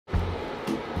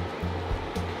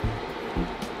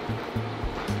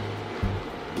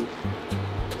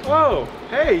Oh,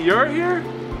 hey, you're here?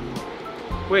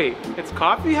 Wait, it's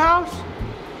coffee house?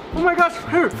 Oh my gosh,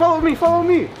 here, follow me, follow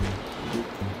me.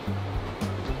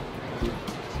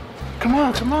 Come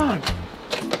on, come on.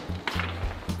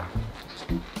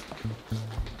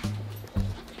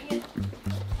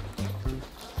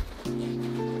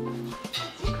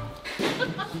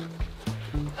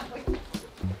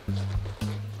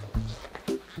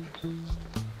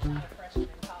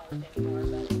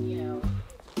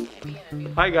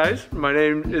 Hi guys, my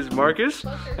name is Marcus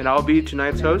and I'll be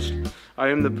tonight's host. I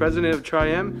am the president of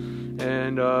Tri-M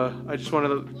and I just want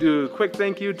to do a quick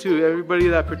thank you to everybody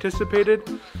that participated,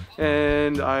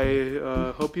 and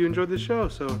I hope you enjoyed the show.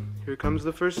 So here comes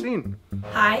the first scene.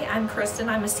 Hi, I'm Kristen.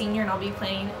 I'm a senior and I'll be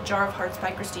playing Jar of Hearts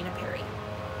by Christina Perry.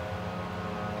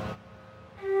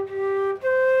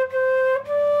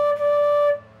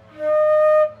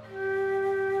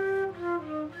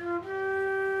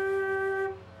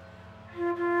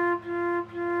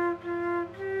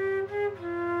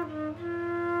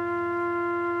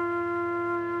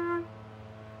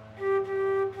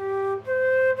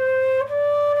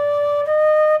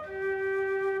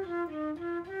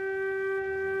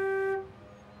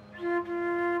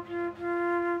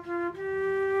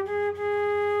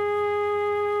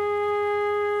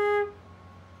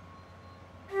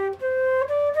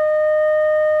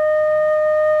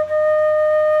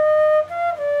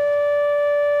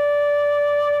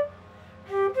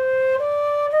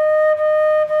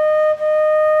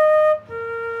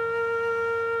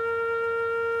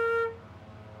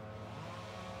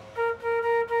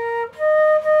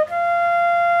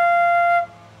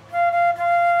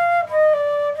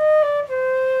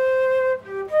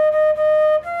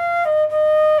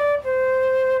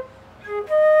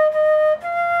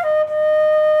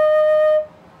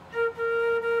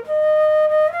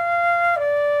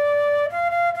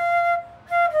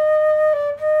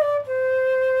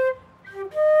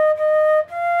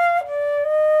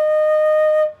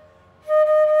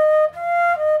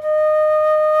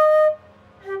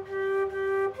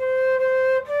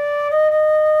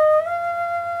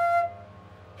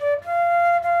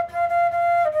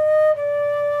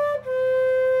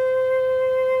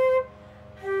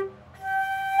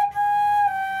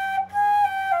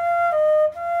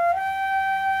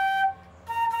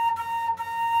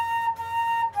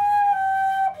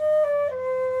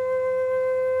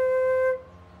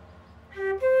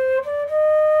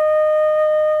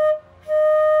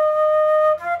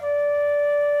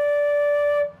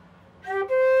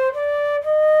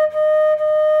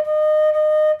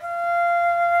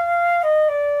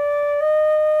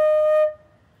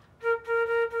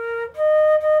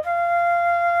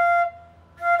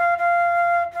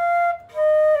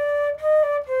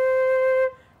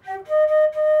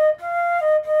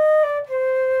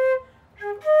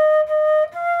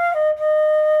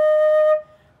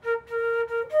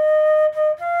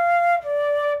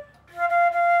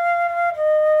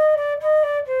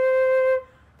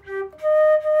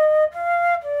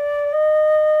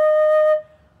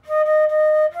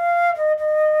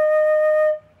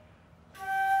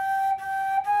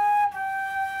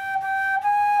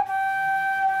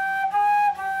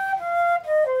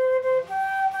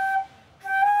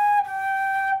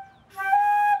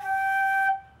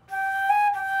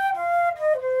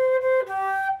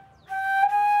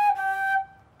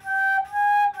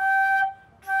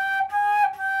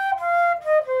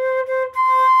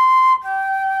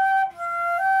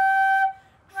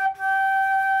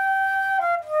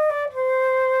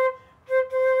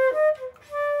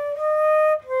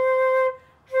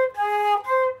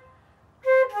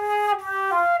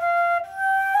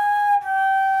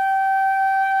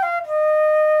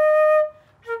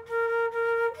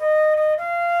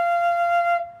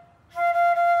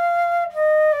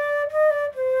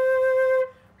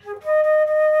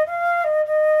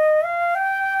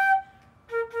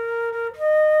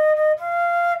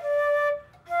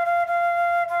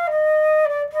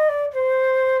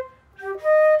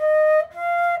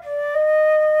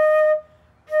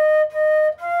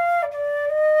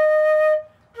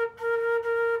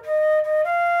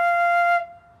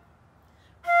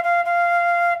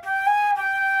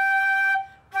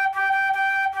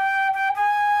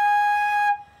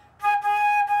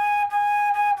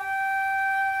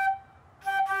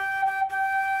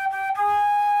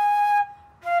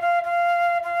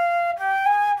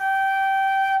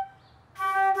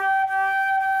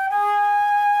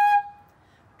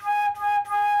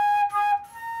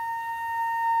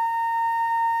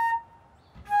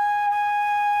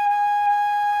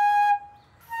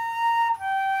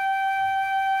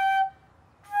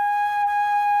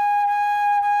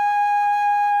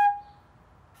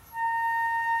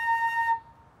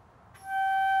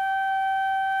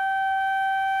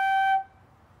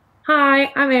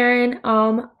 I'm Erin.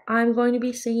 I'm going to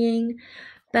be singing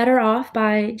Better Off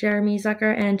by Jeremy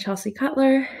Zucker and Chelsea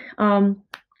Cutler. I'm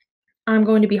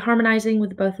going to be harmonizing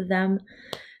with both of them,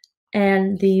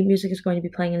 and the music is going to be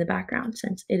playing in the background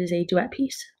since it is a duet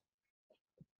piece.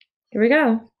 Here we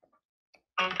go.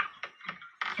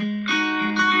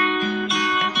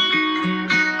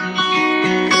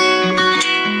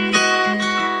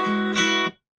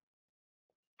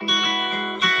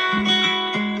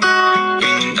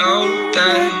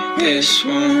 That this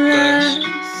won't last,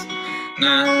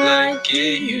 not like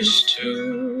it used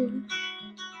to.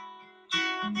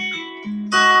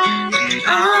 And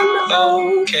I'm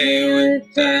okay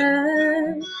with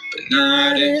that, but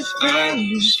not if I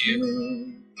lose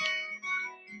you.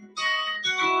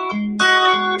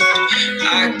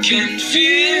 I can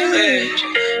feel it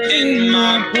in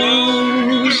my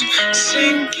bones,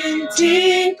 sinking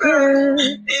deeper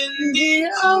in the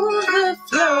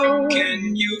overflow.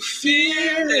 Can you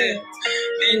feel it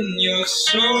in your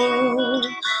soul?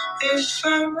 If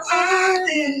I'm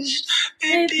honest,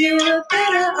 maybe we're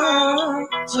better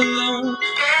off alone.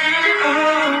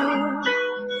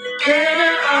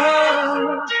 Better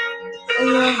off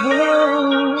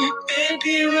alone.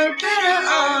 Maybe we're better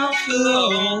off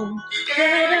alone.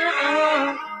 Better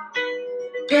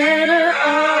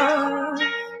off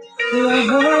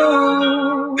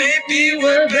alone. Maybe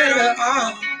we're better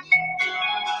off.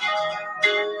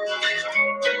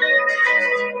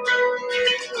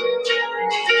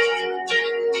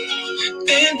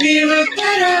 Maybe we're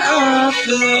better off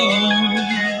alone.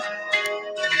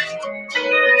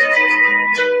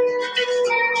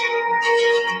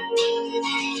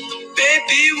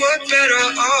 Baby, we're better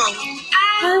off.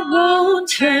 I won't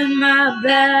turn my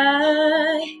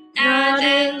back now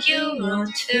that you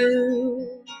want to.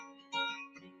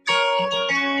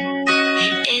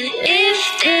 And if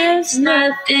there's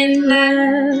nothing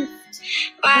left,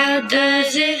 why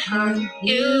does it haunt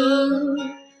you?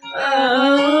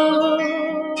 Oh,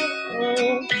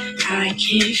 I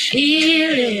can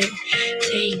feel it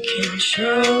take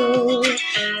control,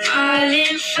 all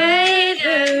in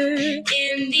favor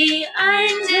in the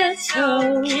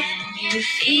undertow. Can you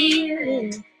feel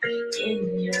it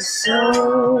in your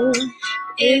soul?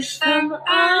 If I'm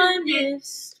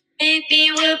honest,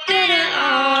 maybe we're better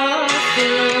off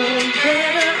alone.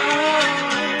 Better off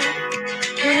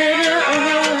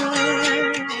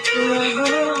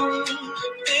alone.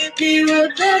 Maybe we're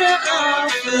better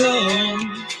off alone.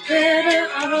 Better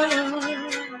off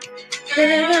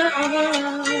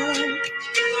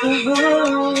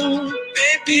alone.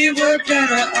 Maybe we're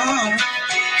better off.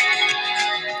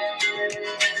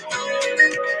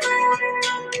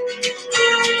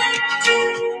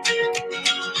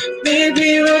 Maybe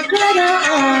we're better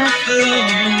off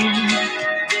alone.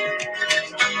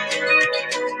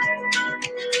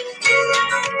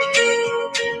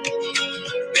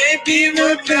 Maybe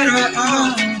we're better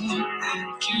off.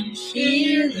 I can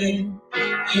feel it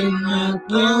in my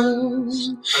bones,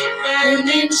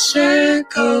 running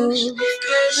circles,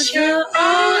 'cause you're all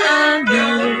I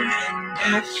know.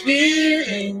 And I feel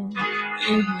it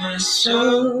in my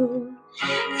soul.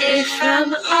 If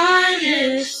I'm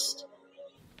honest.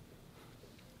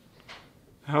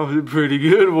 That was a pretty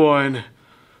good one.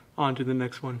 On to the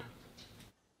next one.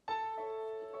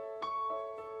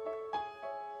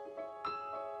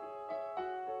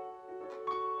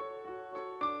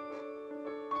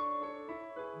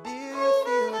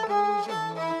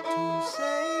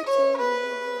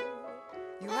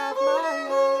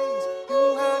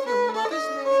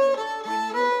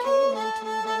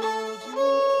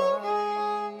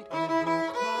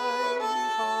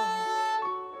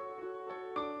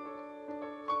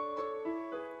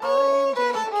 I'm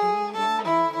dedicating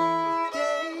every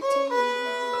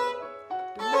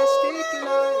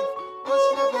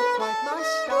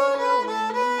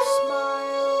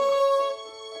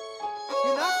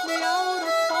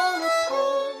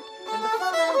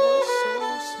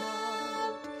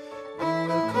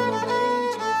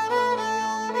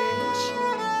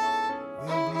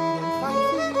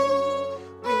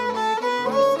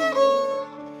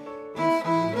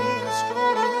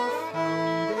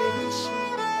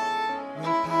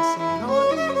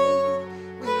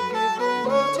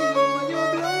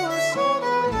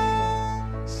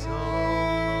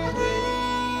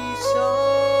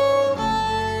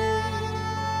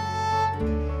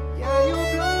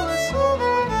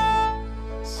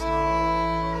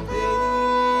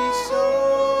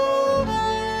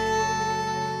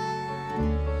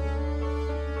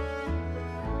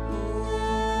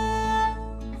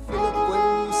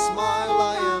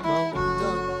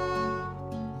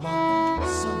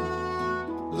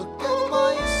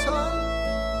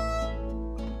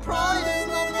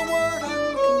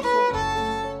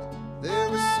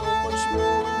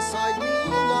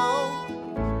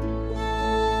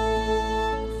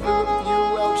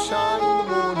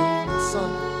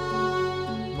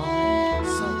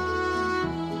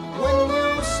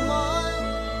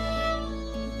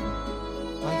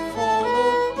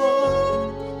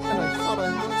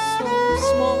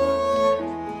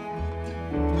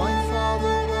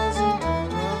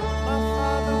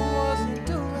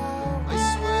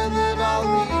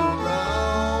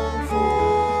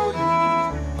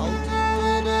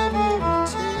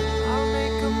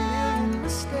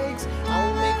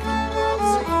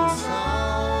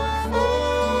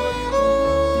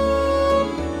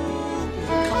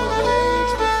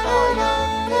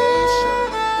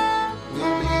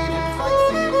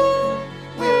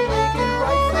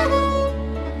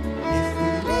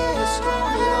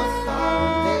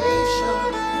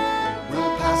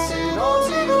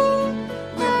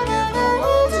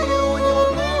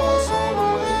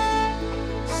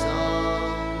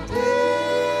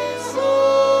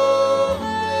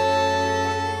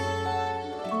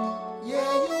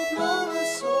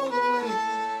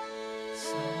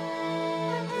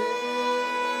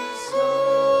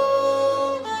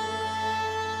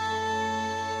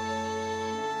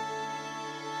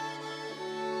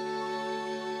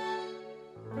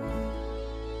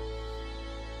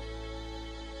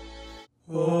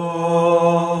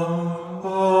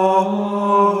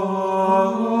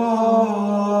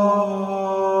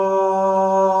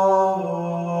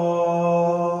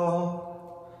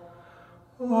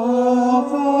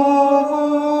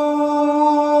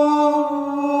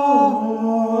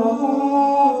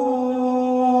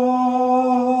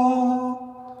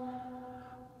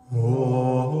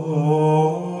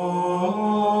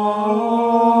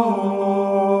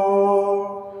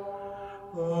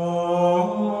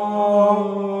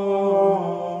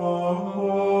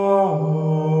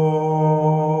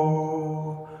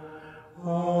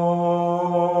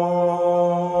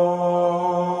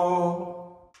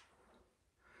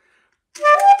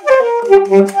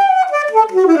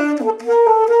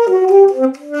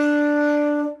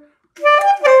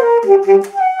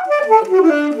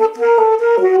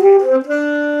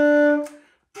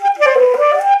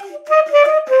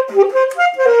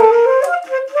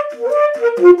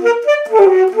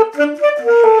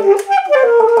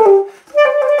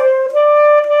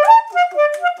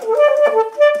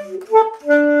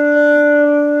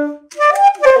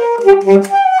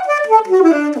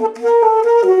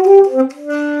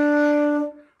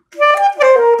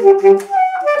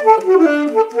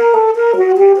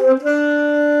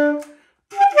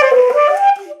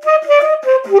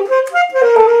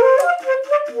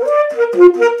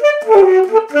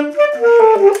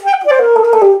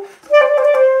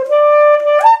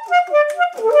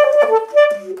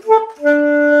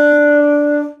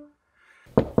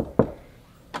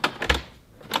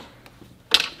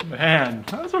Man,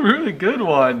 that was a really good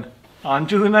one. On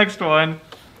to the next one.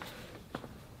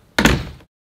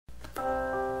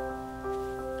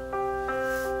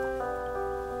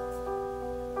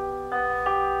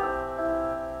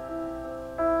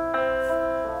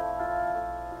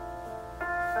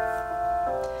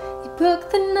 You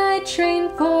booked the night train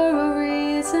for a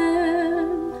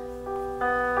reason,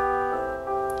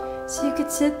 so you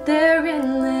could sit there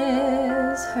and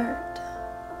lose hurt.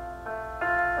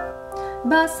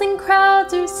 Bustling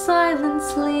crowds are silent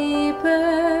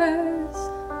sleepers.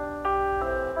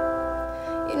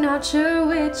 You're not sure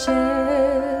which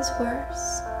is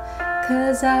worse,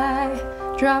 'cause I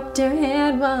dropped your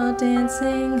hand while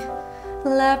dancing,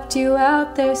 left you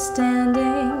out there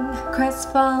standing,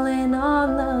 crestfallen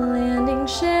on the landing.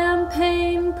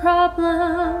 Champagne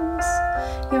problems,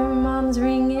 your mom's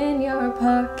ring in your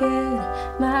pocket,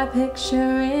 my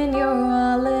picture in your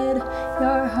wallet.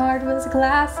 Your heart was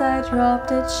glass, I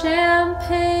dropped it.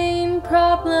 Champagne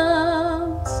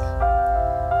problems.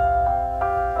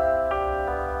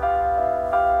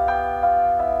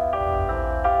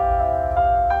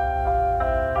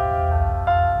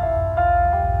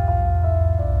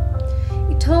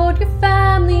 You told your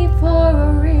family for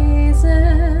a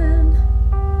reason,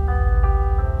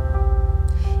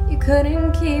 you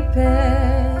couldn't keep it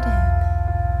in.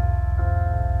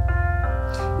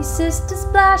 Your sister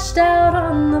splashed out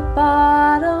on the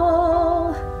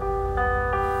bottle.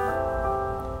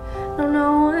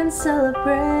 No one's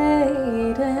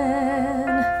celebrating.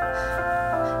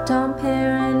 Dom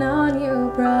Perignon,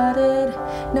 you brought it.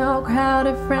 No crowd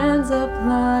of friends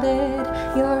applauded.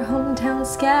 Your hometown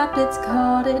skeptics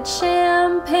called it.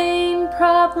 Champagne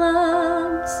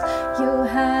problems. You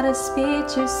had a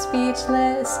speech, you're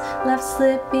speechless, left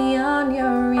slip beyond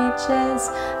your reaches.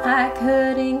 I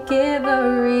couldn't give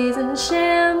a reason.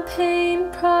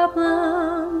 Champagne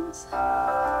problems.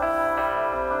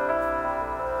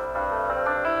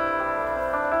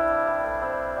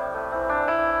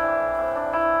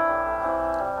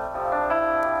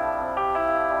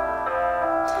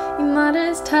 Your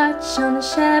mother's touch on a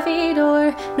Chevy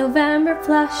door, November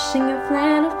flushing a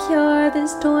flannel cure.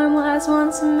 This dorm was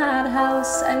once a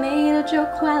madhouse. I made a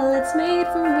joke, well it's made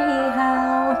for me.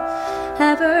 How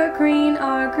evergreen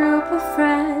our group of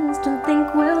friends. Don't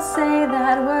think we'll say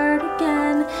that word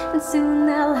again, and soon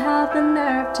they'll have the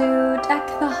nerve to deck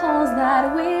the halls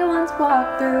that we once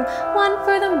walked through. One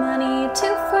for the money,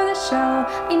 two for the show.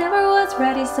 I never was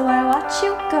ready, so I watch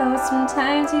you go.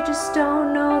 Sometimes you just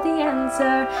don't know the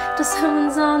answer till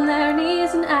someone's on their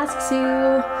knees and asks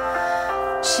you.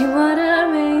 She would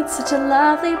have made such a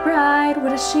lovely bride.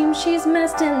 What a shame she's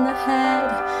messed in the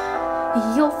head.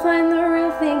 You'll find the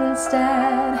real thing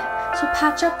instead. She'll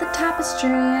patch up the tapestry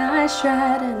I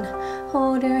shred and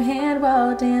hold your hand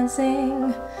while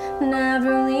dancing.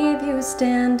 Never leave you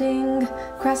standing,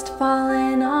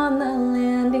 crestfallen on the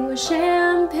landing with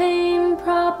champagne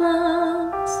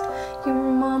problems. Your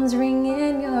mom's ring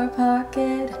in your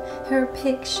pocket, her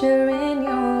picture in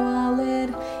your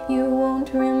wallet. You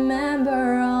won't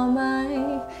remember all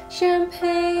my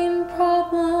champagne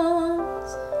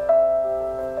problems.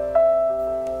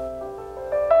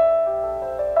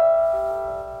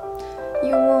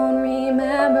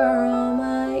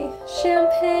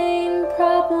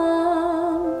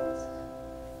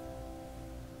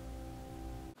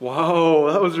 Wow,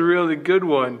 that was a really good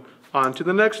one. On to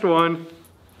the next one.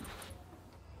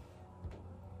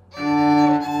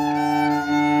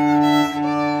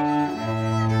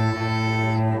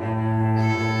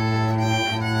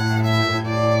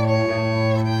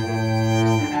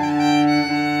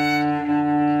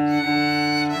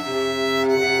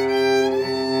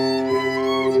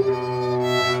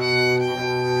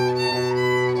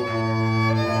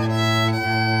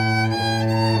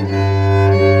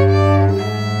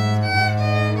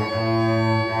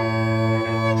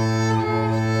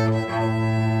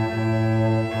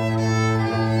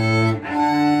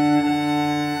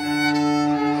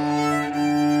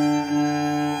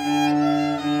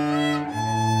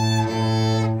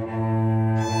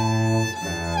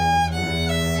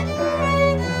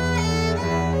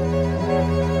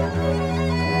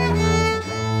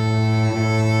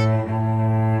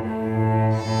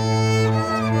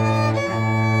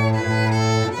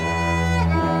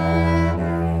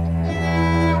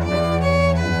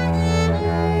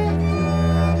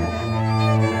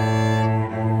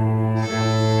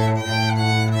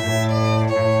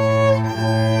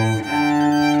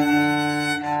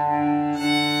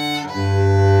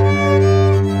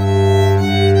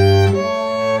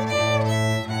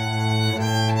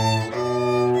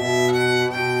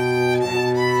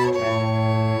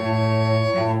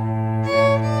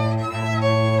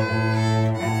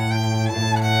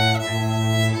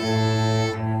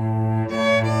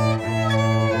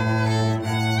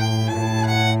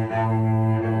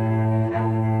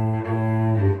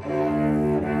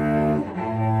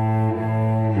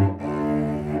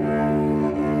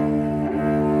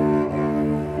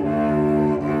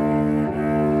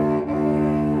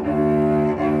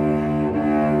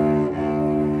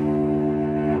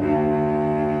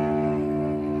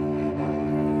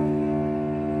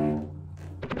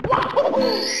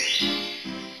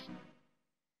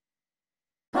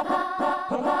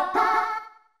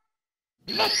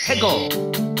 Let's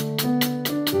go!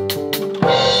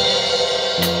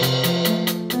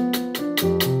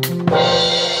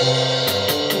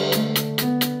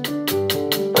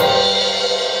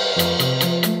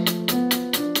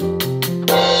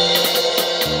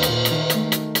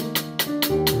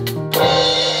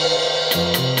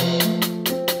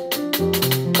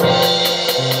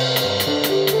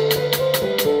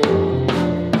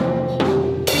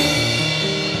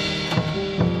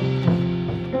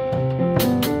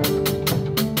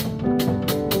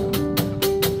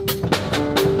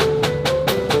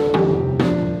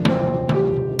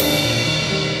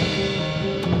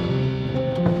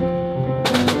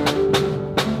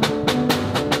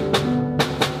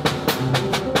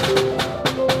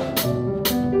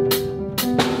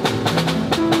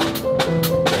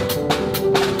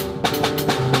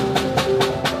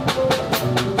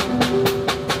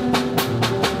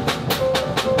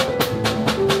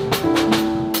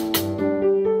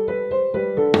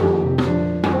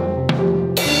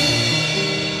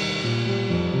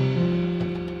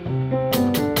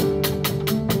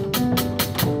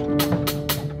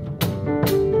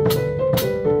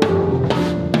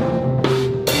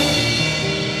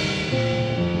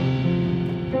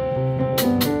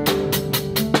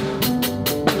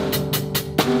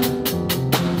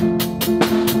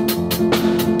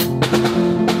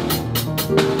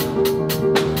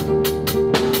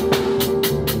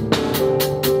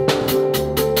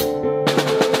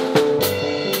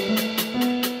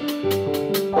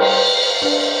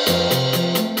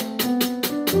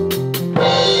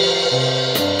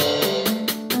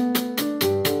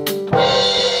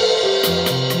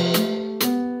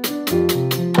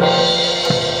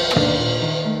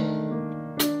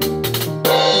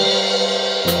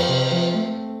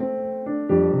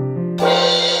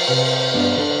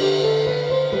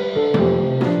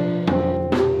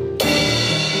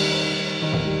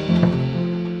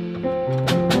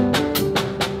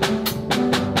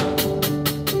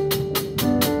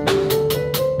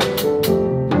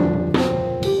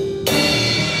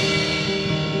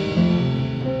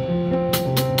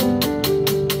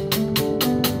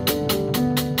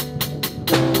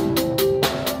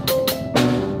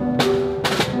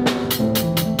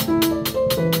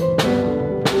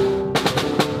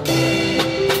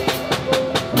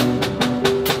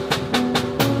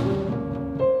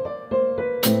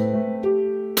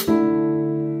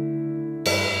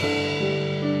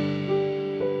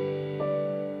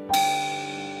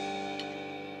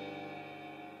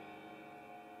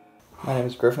 My name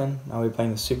is Griffin. I'll be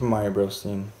playing the Super Mario Bros.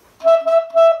 Theme.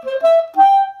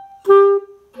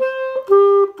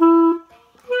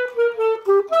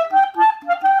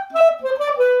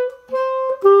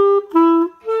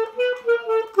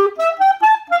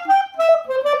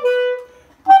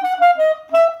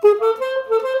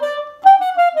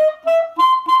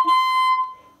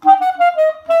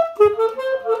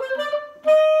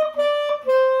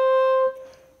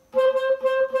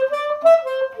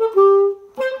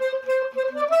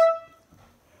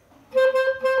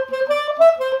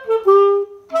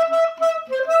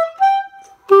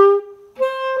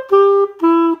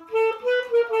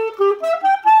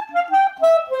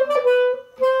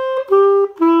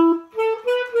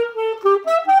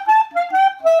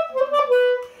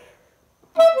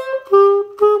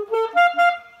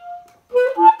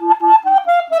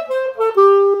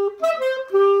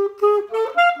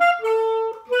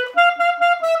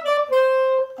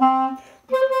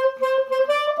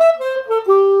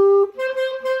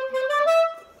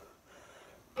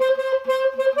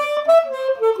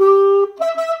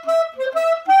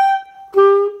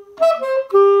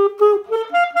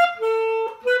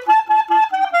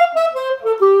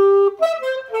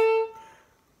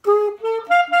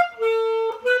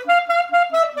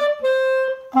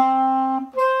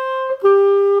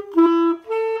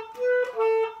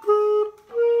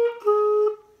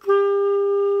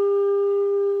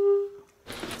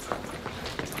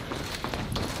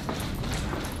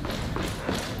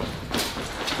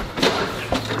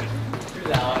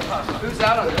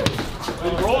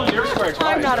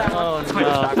 time not out. Oh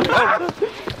no.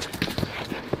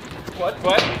 What?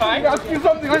 I need to ask you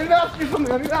something.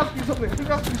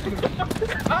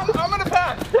 I'm gonna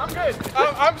pass. I'm good.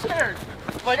 I'm scared.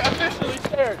 Like, officially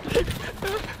scared.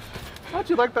 How'd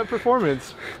you like that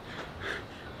performance?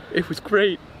 It was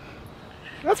great.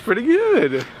 That's pretty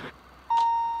good.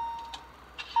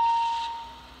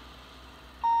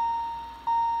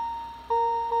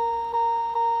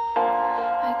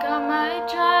 I got my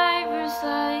driver's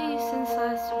license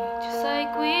last week, just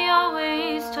like we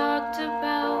always talked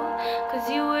about. 'Cause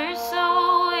you were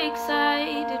so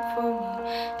excited for me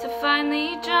to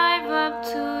finally drive up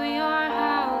to your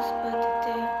house. But the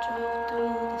day I drove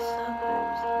through the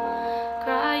suburbs,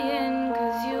 crying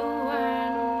 'cause you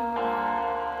weren't around.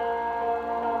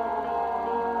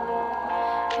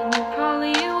 And you're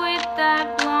probably with that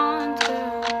blonde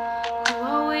girl who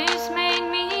always made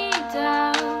me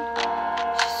doubt.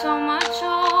 She's so much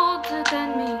older than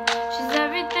me. She's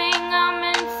everything I'm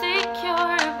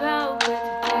insecure about. But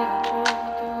the day I drove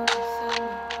through the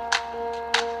suburbs,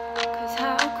 'cause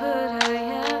how could I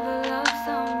ever love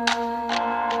someone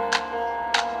else?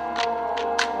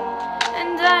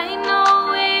 And I know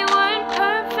we weren't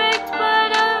perfect, but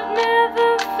I've never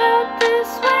felt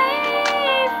this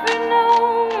way for no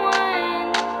one.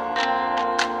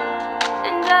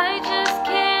 And I just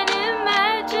can't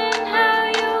imagine how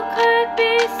you could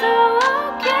be so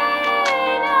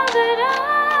okay now that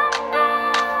I'm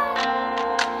gone.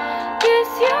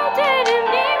 Guess you didn't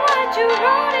mean what you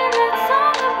wrote in that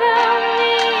song about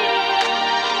me.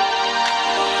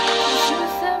 'Cause you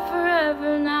said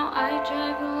forever, now I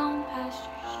drive alone past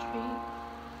your street.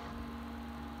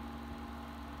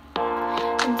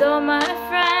 And all my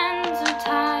friends are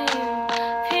tired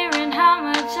of hearing how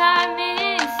much I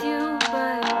miss you.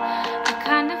 But I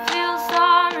kinda feel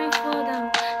sorry for them,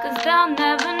 'cause they'll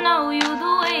never know you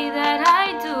the way that I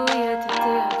do. Yeah,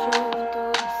 today I drove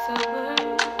through the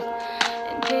suburbs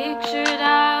and pictured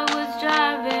I was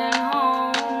driving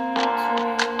home to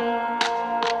you.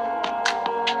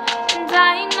 And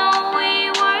I know we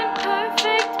weren't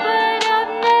perfect, but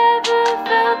I've never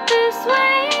felt this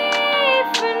way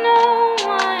for no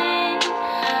one.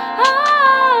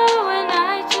 Oh, and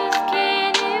I just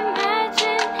can't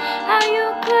imagine how you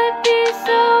could be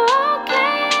so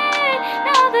okay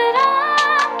now that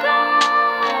I'm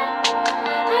gone.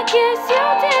 I guess you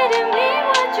didn't mean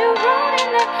what you wrote in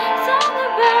that song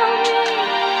about me.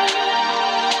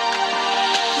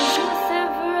 'Cause you said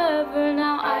forever,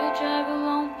 now I drive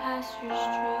alone past your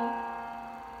street.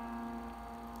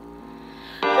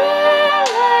 Red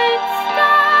lights,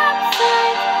 stop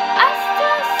signs, I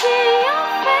still see your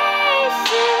face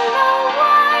in the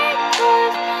white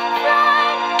cars,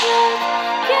 front yards.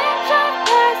 Can't drive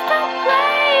past the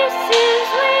places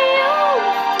we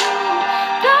used to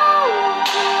go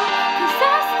to, 'cause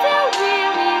I still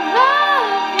really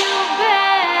love you,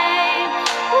 babe.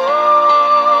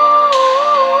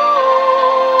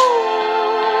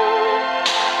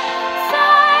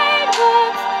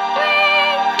 Sidewalks we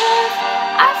cross,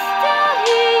 I still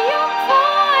hear your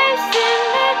voice in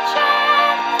the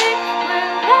traffic.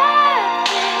 We're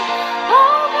laughing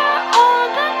over all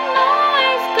the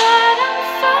noise. God, I'm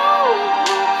so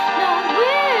blue. No,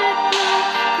 we're through,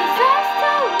 'cause I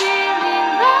still really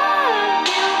love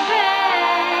you,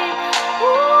 babe.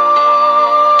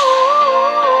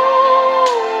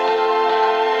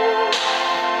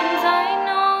 And I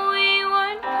know we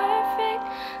weren't perfect,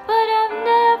 but I've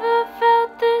never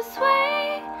felt this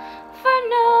way for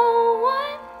no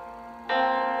one.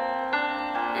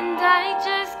 And I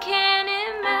just can't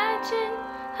imagine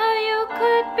how you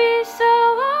could be so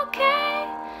okay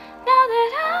now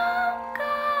that I'm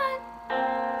gone.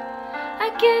 I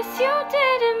guess you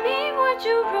didn't mean what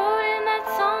you wrote in that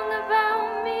song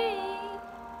about me.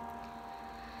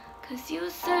 'Cause you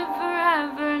said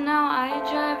forever, now I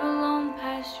drive alone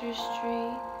past your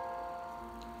street.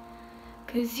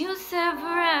 'Cause you said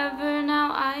forever, now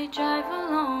I drive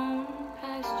alone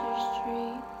past your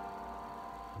street.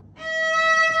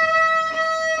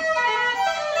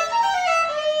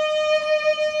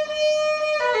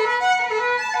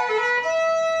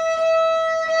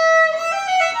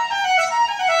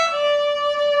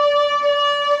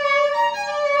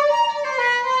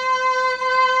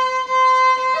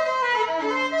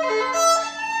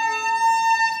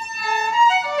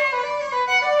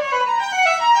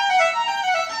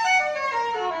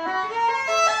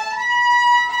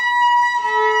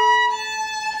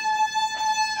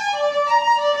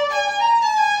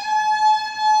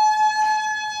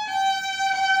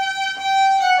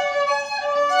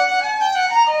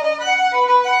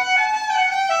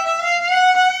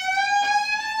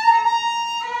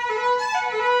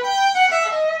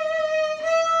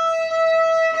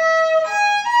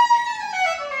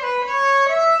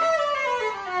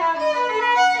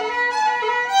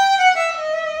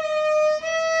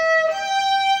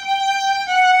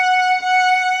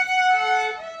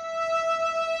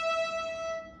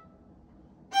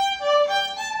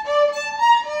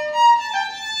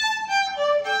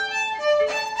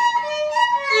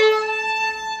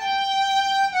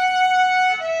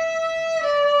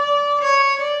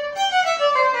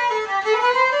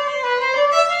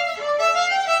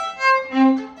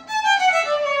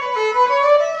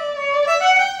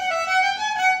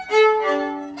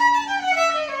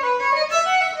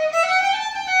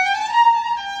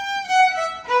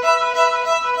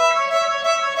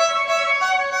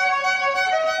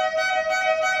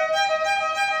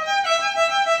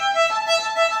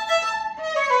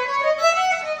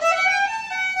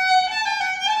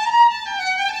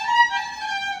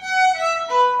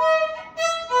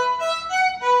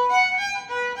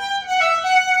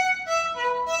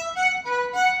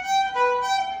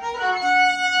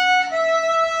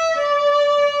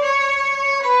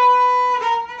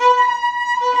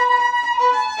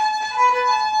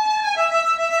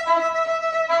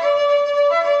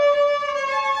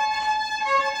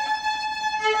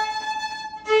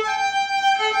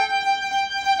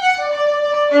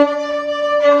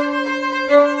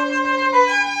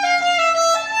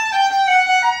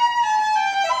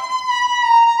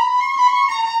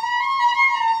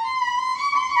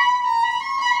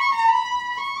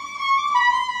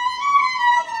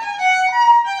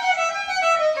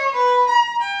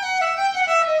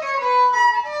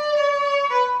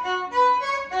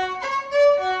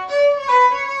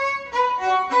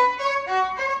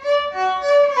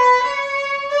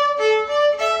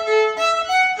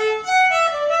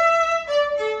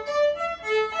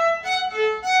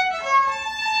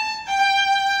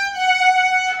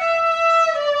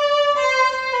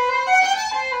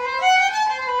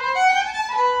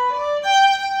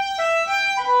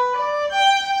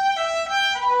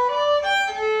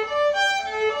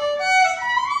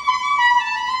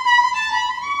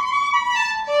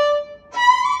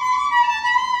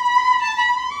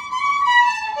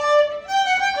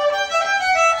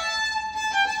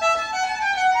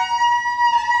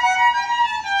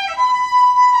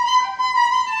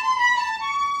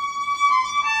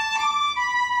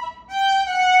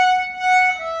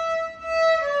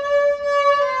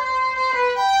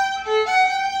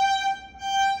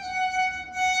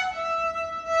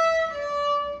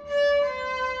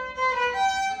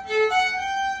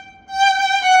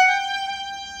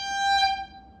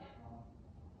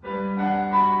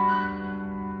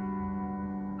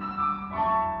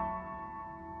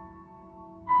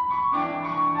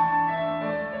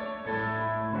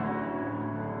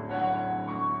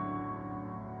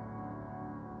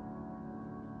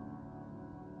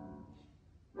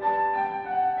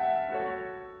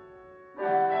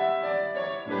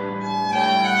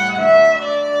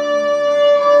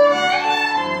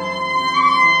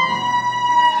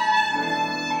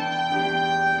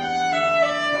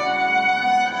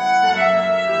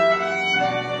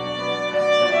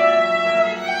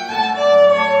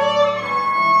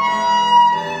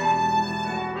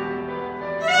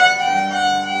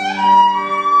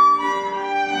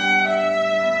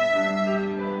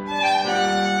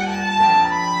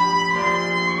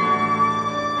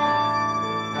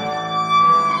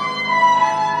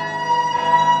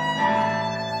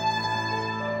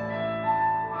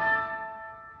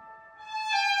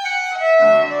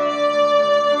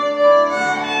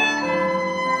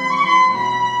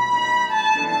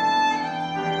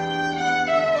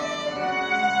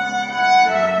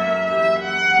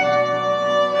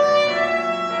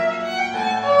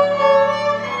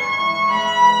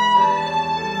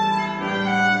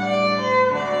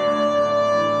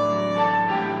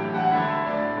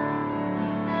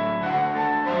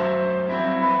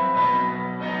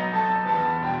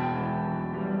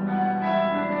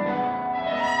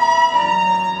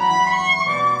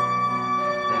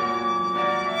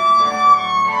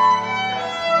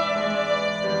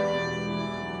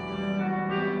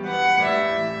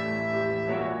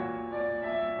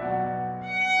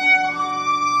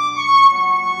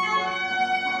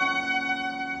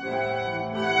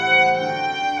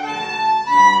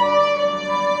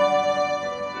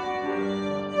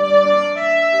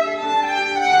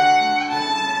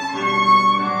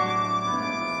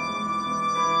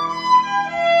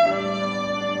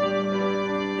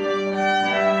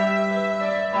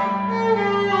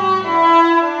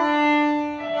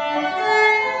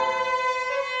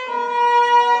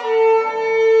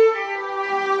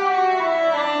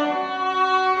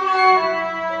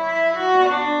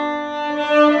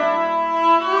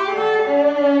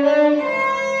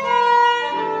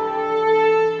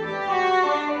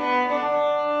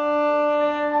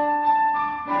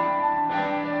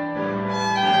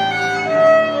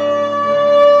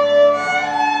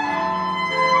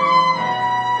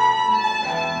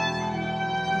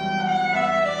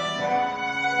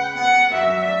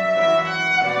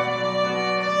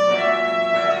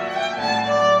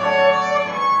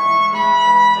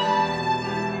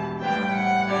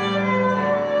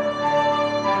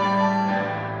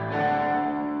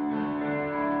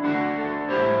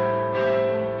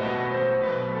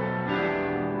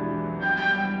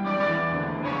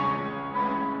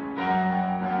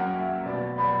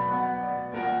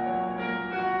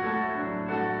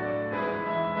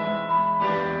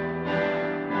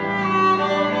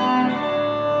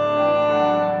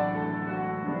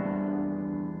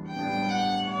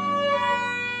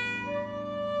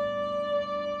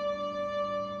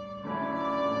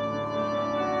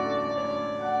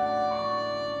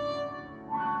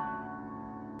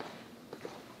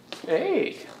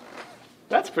 Hey,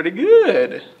 that's pretty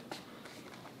good.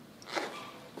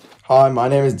 Hi, my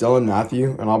name is Dylan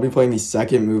Matthew, and I'll be playing the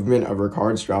second movement of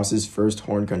Richard Strauss's First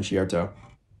Horn Concerto.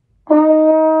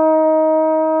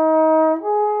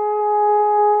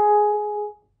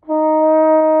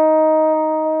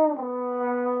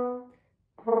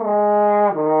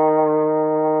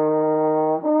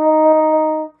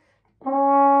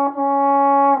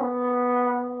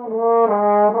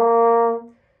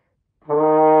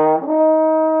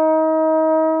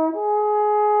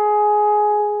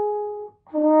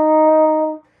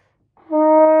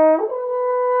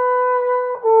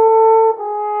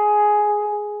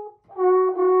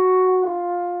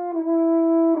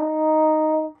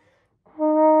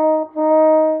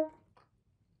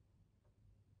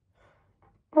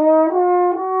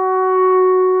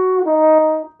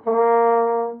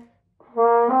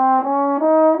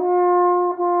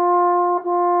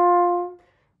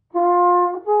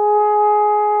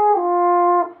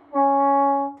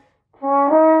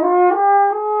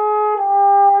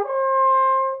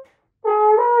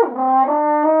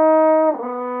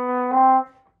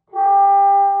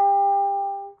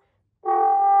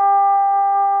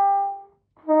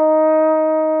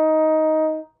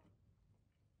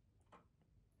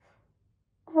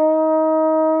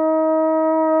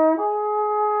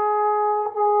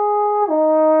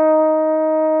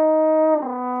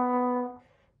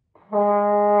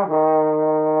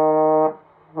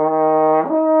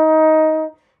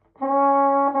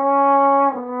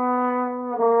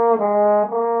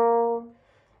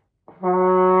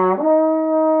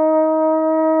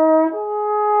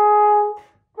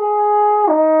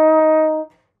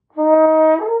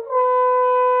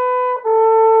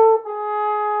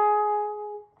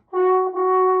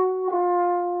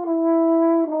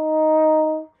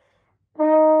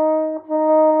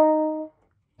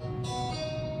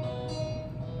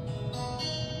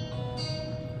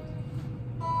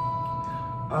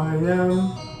 I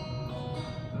am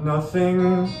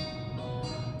nothing.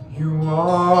 You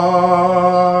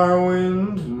are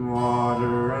wind and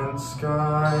water and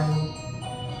sky.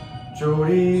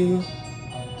 Jody,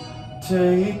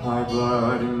 take my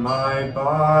blood and my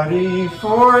body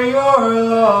for your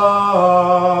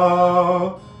love.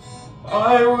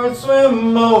 I would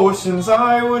swim oceans,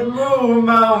 I would move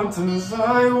mountains,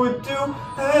 I would do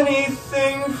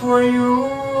anything for you.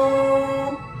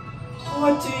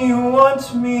 What do you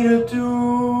want me to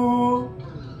do?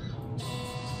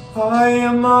 I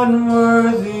am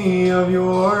unworthy of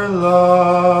your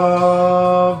love,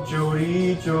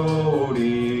 Jody,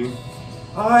 Jody.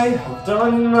 I have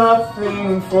done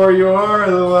nothing for your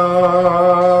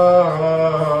love.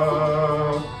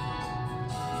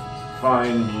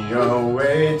 Find me a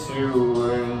way to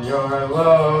earn your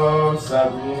love,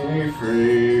 set me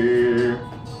free.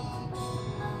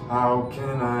 How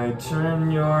can I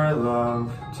turn your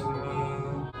love to me?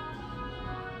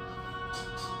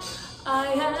 I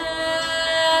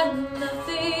am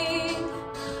nothing.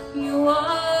 You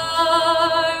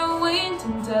are wind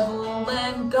and devil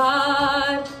and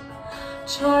God.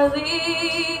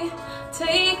 Charlie,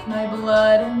 take my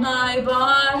blood and my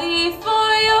body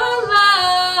for your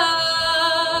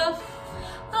love.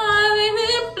 I'm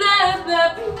in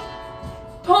blah,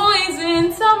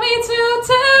 poison, tell me to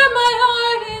tear my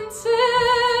heart in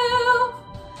two.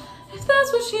 If that's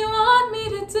what you want me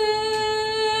to do.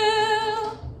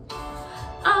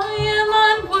 I am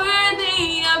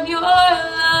unworthy of your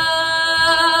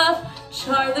love,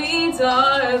 Charlie,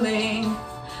 darling.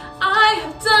 I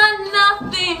have done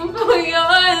nothing for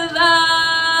your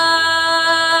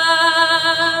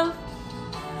love.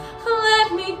 Let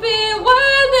me be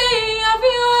worthy of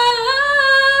your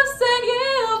love, set you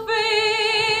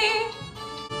free.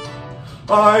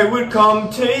 I would come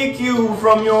take you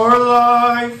from your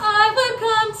life. I would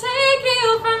come take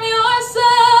you from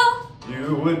yourself.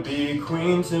 You would be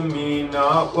queen to me,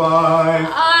 not wife.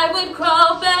 I would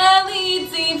crawl belly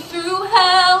deep through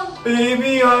hell.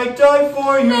 Baby, I'd die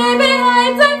for you. Baby,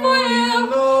 I'd die for you.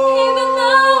 Even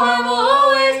though I've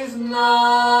always known.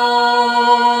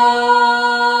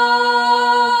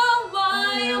 I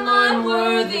am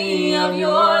unworthy of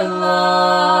your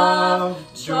love,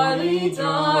 Charlie,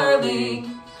 darling.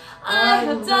 I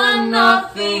have done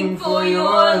nothing for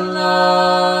your love.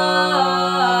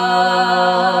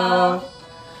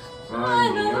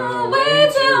 Find me a way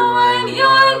to earn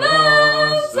your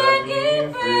love, set me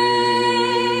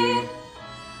free.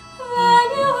 Then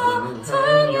you will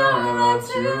turn your love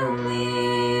to me.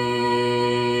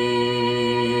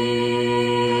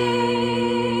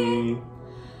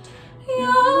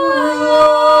 Your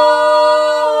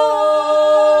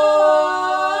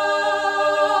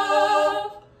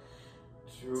love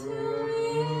to me.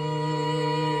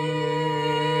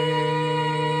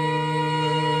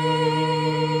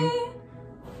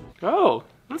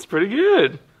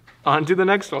 good. On to the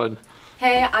next one.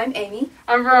 Hey, I'm Amy.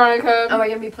 I'm Veronica. And we're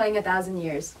going to be playing 1,000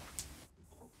 Years.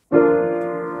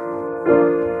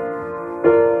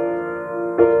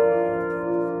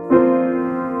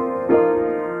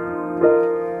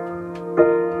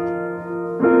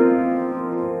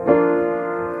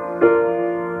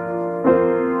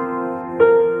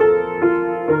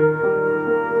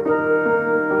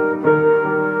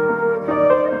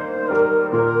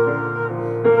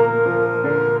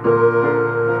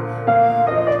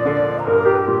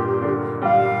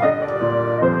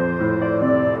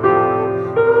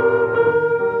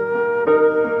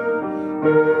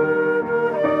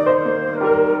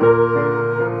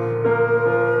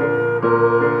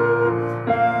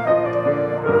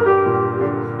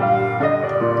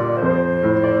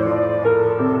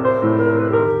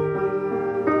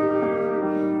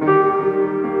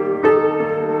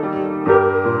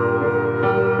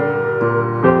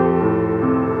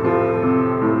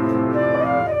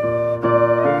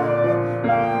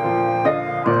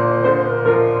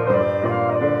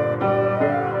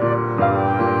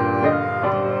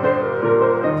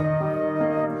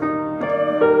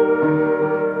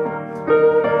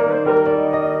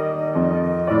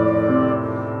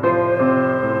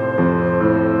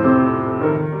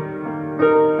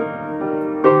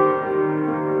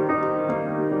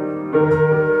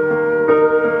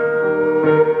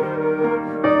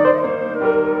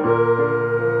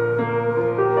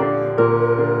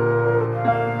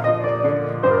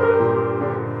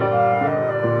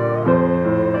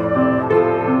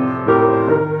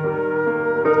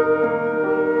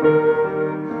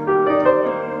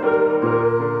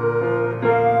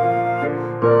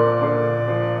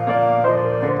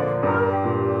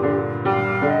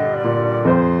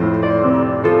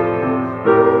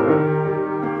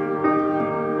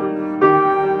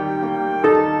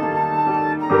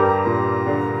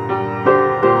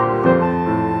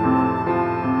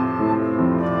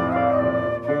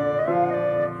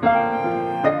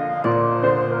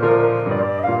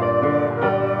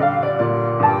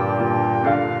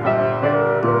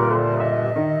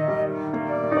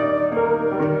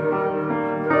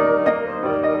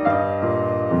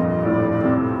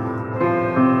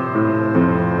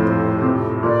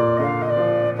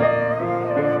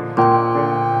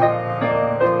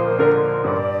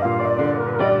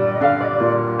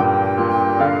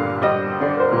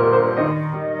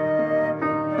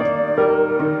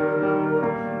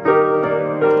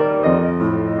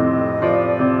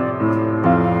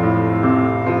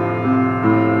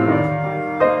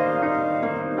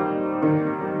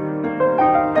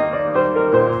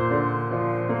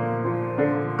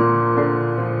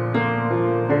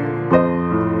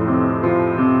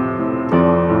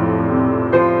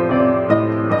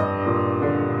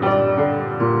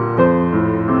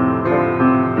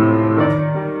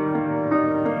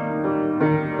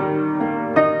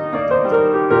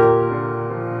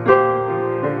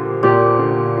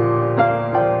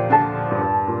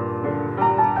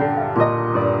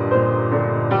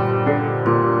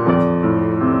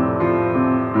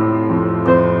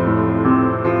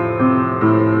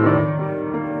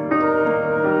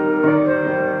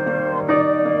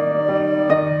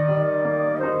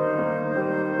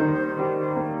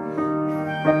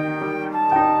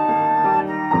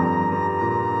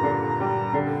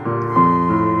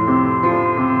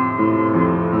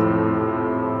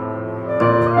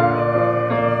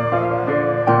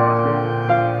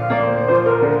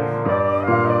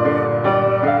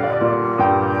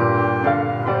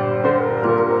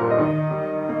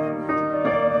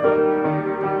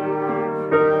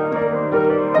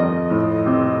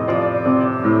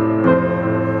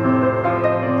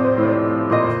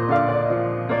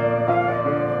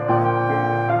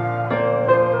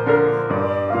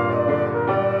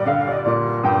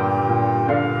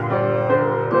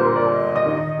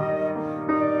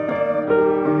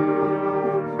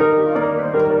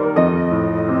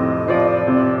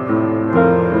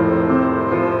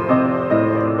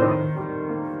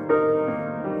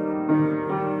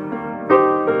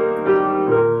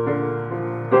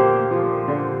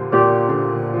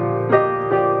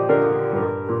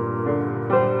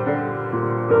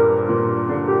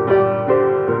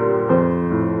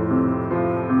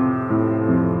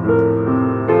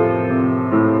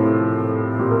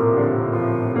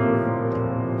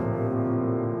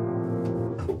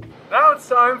 Now it's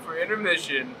time for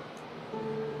intermission.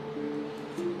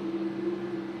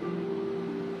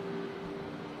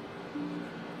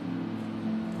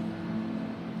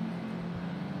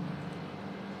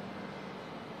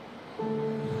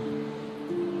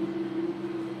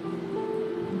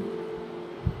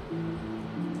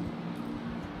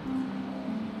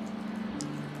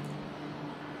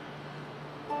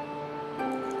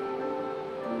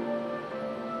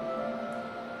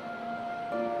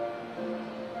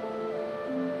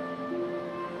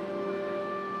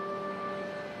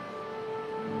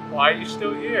 Why are you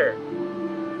still here?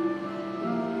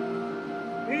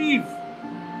 Leave!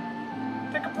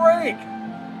 Take a break!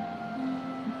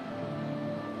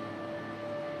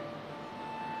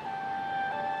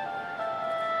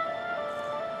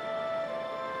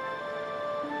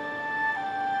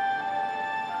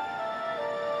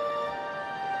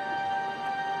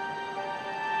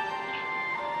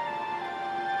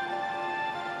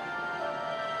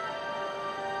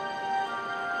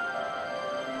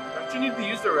 Don't you need to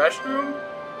use the restroom?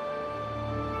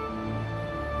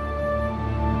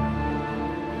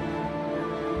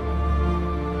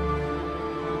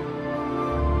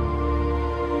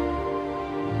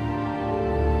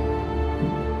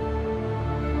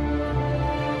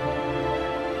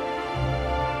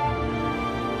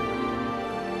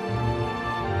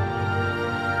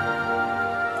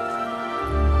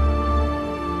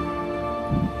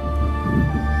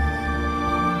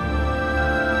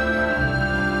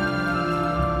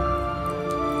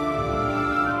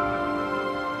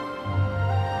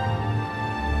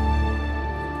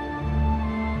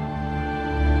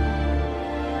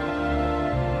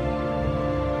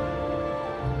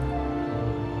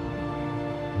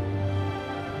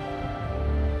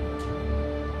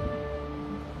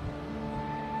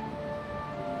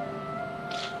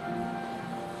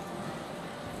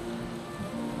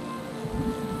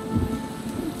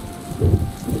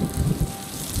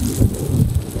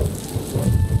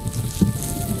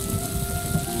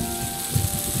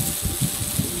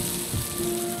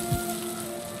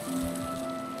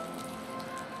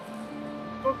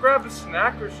 Go grab a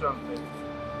snack or something.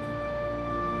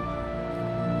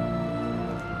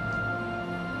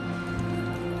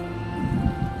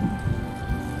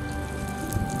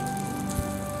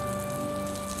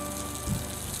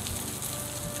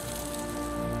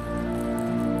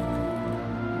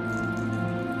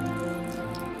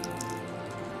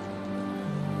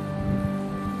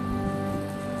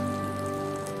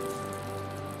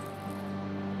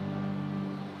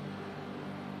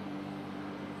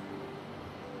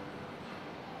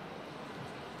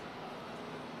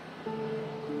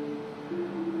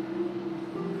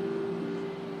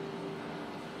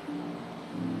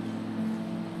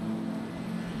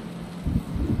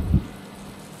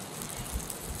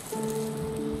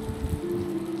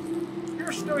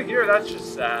 You're still here, that's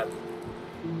just sad.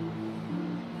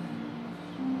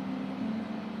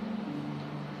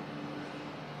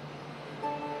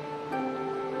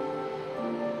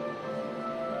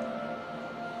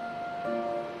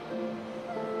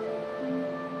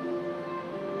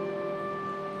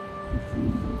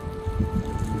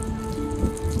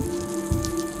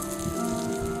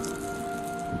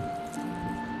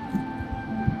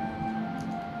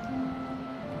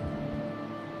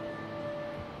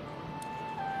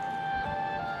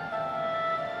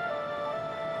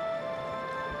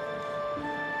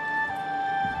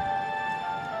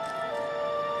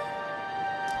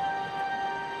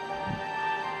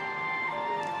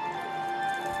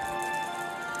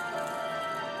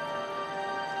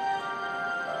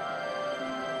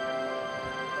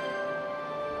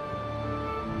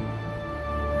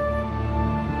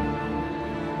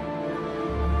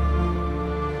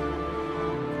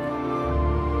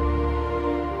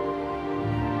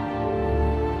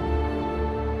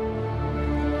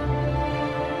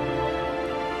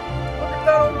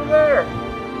 There!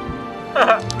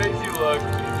 Makes you look.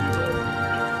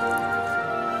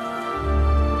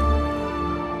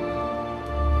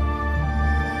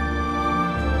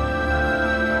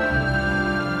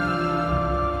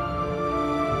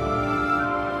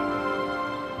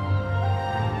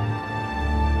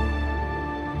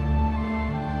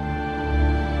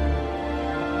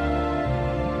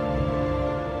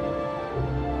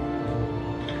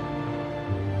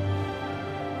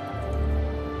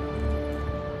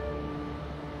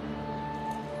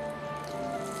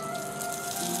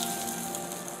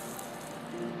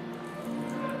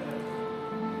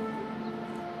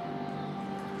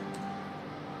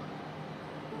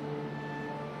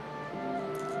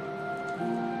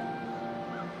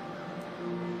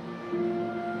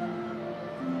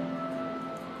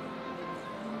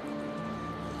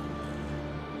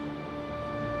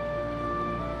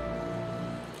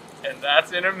 And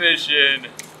that's intermission.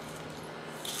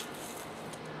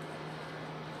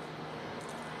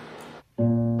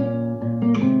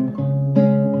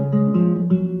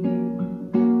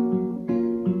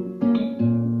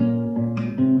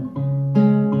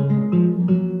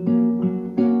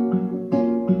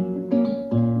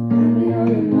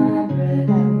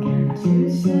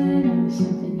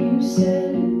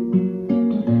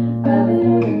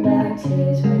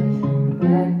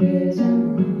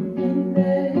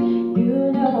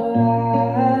 You know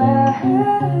I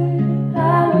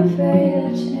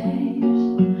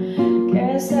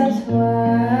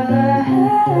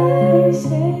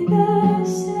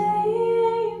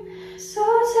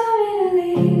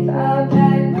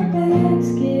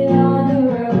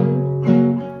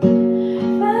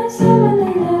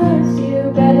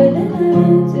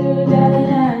too, darling,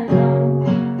 I know.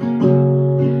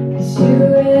 'Cause you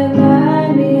remind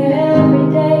me every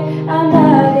day I'm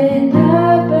not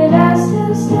enough, but I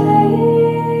still stay.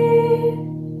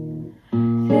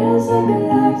 Feels like a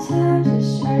lifetime just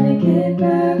trying to get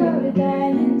by, but we're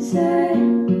dying inside.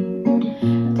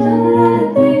 I've done a lot of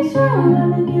things wrong,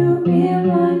 loving you being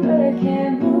one, but I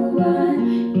can't move on.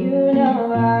 You know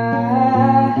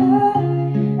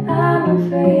I'm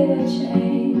afraid of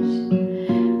change.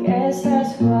 Guess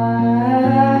that's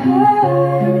why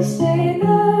we stay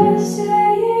the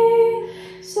same.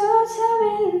 So tell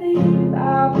me to leave,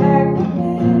 I'll pack my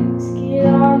bags, get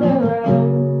on the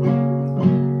road,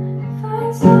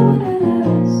 find someone that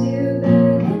loves you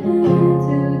better than I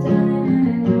do, darling,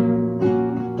 I know.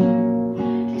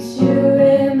 'Cause you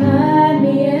remind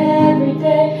me every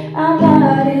day I'm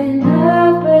not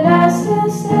enough, but I still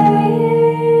stay.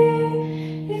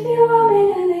 If you want me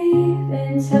to leave,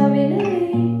 then tell me to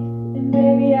leave, and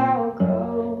maybe I'll go,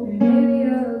 maybe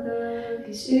I'll go.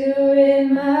 'Cause you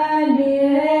remind me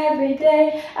every day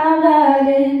I'm not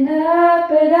enough,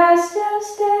 but I still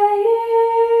stay.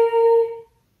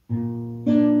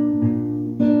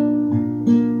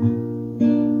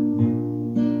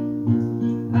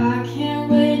 I can't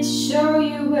wait to show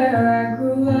you where I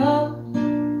grew up,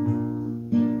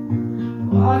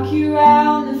 walk you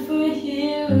around the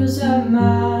foothills of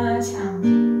my town.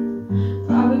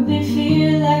 Probably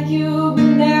feel like you've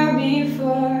been there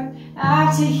before,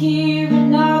 after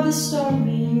hearing all the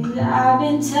stories I've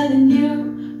been telling you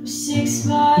for 6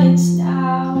 months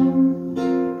now.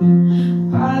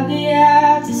 Probably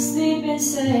have to sleep in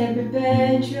separate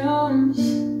bedrooms,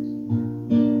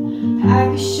 pack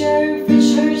a shirt for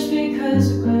church because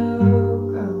we'll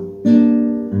go.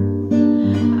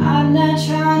 I'm not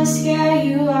trying to scare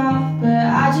you off, but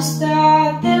I just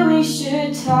thought that we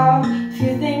should talk a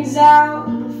few things out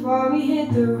before we hit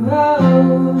the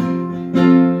road.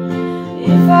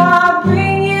 If I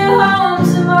bring you home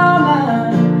to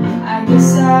mama, I guess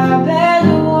I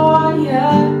better warn ya.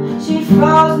 She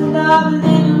falls in love a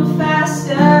little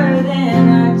faster than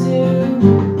I do.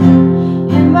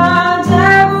 And my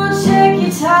dad will check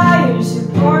your tires and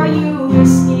pour you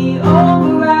whiskey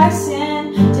over ice and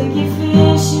take you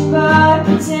fishing, but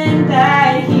pretend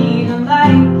that he don't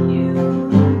like you.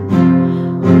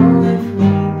 Oh, if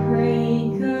we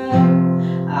break up,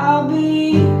 I'll be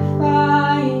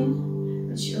fine,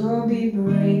 but you'll be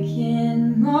breaking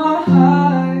more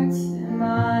hearts than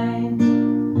mine.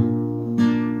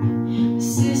 My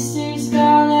sister's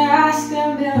gonna ask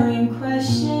a million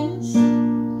questions,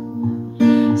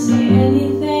 say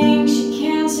anything she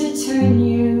can to turn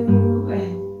you away.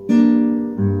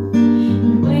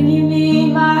 And when you meet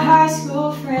my high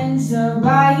school friends, they'll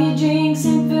buy you drinks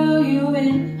and fill you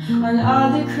in on all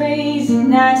the crazy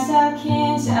nights I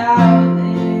can't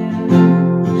outlive.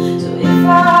 So if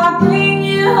I bring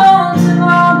you home to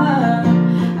mama,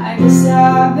 I guess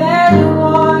I better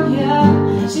warn ya.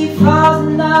 She falls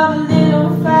in love a little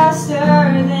faster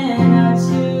than I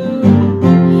do.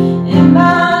 And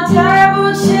my dad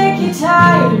will check your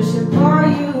tires and pour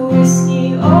you whiskey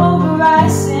over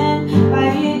ice and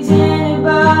buy you dinner,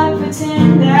 but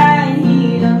pretend that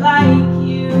he don't like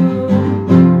you.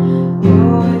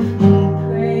 Oh, if we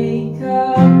break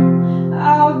up,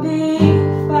 I'll be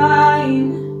fine,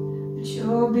 but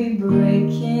you'll be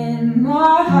breaking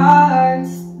more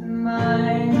hearts than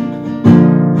mine.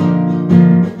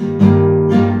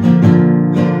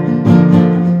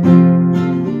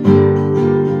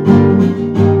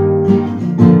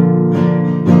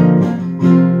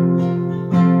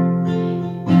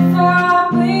 If I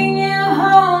bring you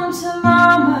home to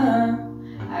mama,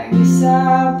 I guess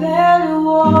I better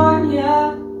warn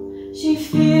ya. She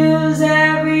feels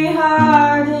every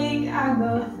heartache I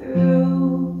go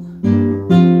through.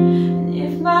 And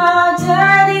if my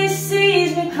daddy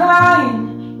sees me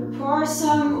crying, he'll pour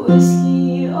some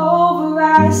whiskey over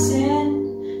ice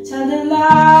and tell the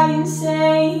lie and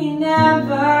say he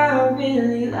never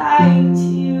really liked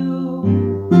you.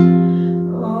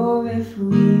 Oh, if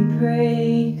we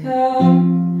break up,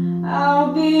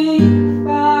 I'll be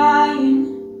fine,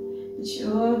 but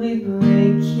you'll be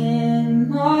breaking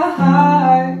more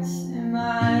hearts than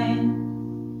mine.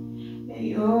 Yeah,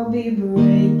 you'll be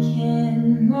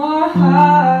breaking more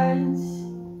hearts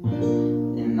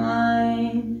than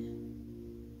mine.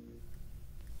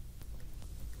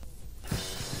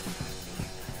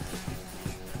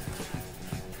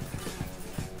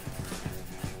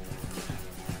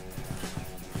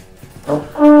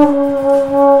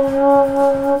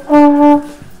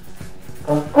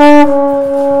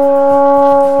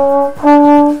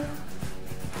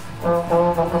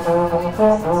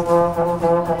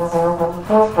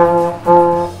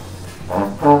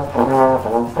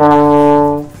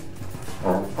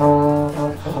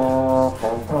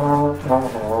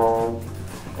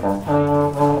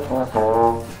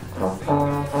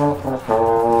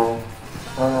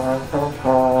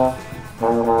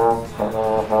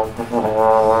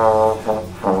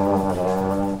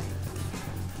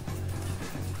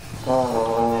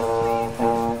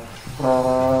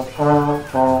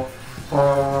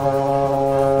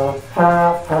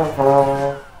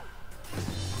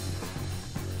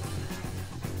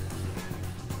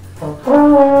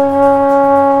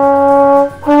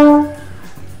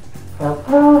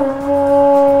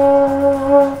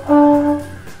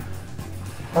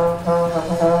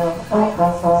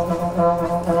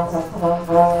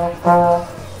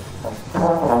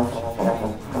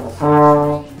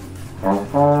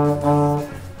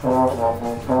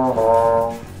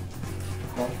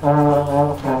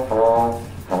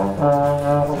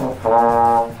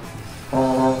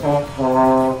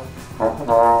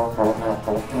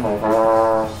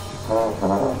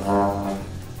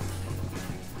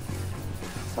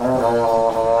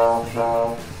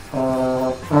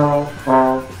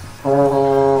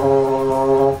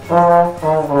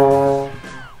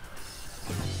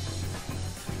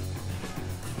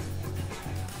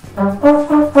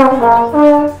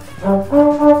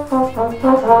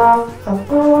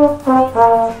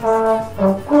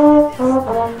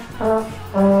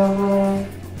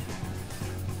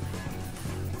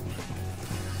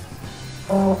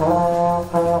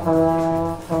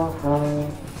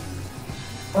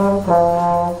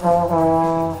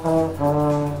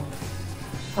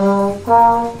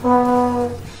 What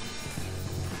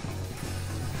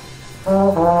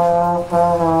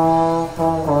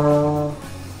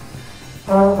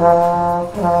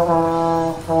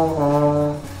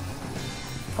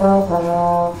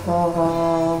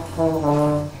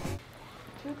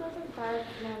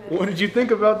did you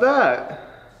think about that?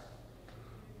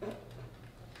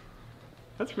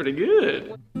 That's pretty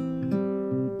good.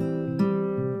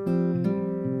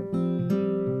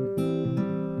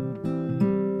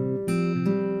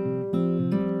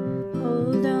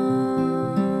 Hold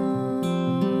on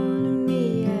to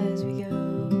me as we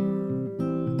go,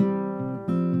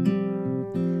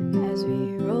 as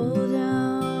we roll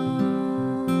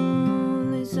down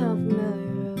this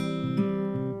unfamiliar road.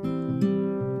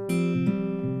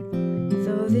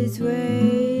 Though this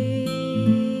wave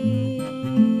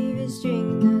is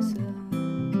stringing us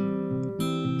along,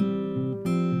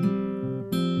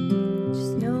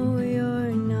 just know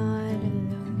you're not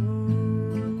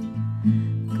alone.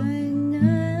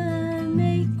 Gonna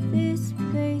make this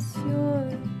place your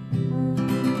home.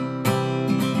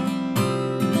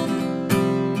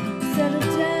 Settle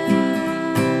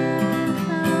down,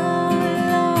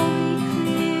 it'll all be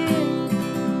clear.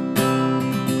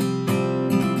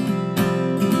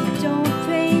 Don't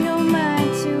pay no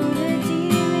mind to the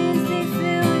demons, they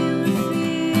fill you with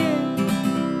fear.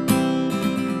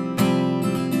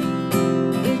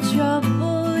 The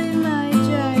trouble, it might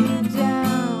drag you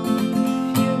down.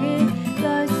 If you get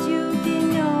lost, you can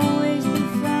always be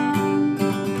found.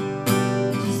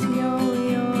 Just know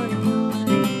you're not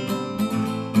alone.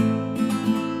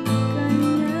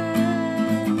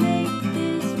 Gonna make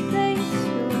this place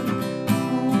your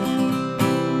home.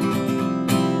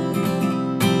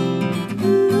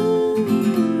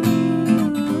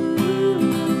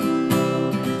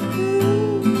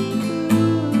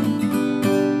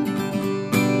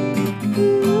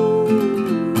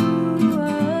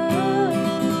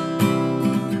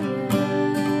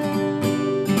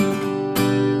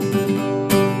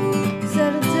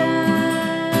 Settle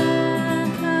down,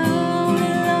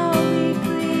 it'll all be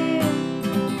clear.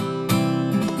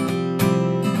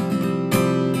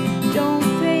 Don't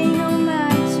pay no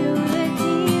mind to the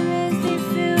demons, they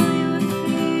fill you with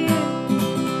fear.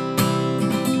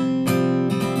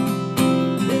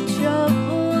 The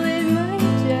trouble, it might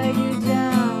drag you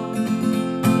down.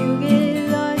 You get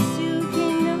lost, you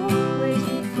can always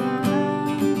be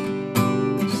found.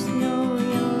 Just know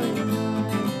you're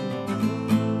not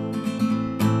alone.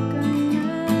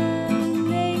 Gonna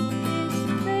make this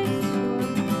place your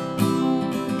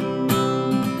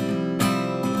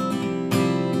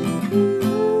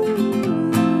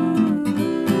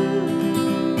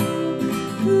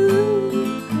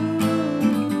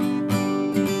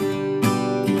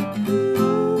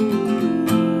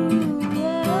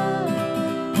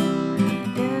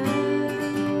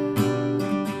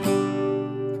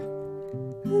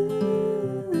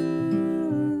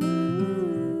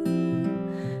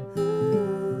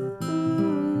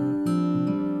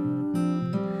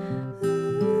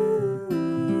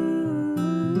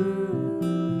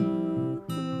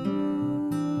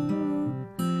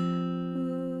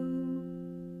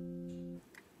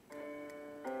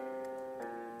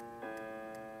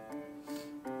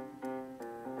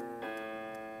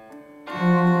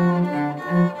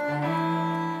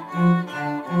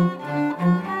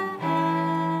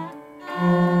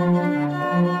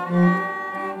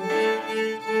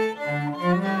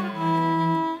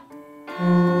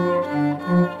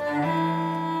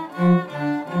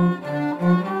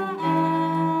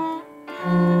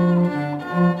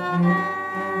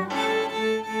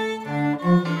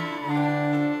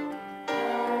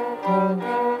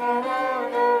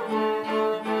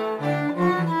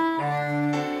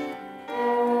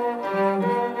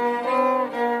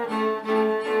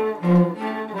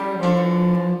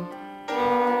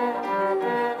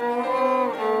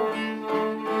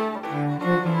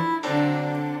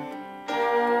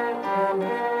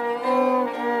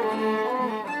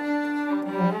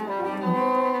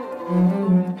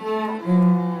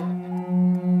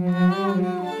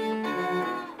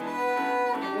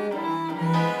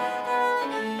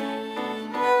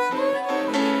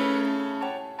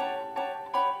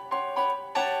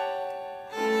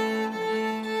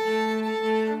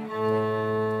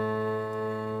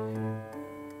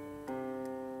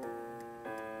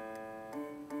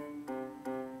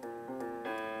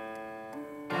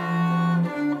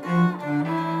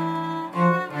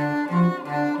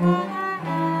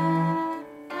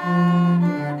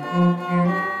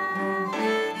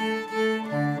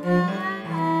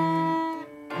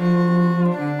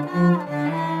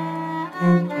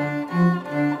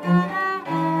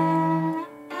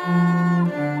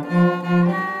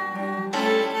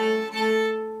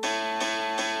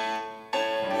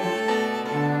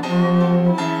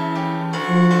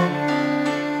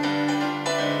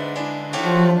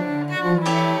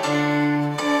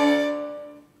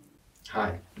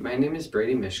My name is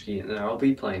Brady Mischke, and I will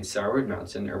be playing Sourwood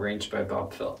Mountain, arranged by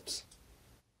Bob Phillips.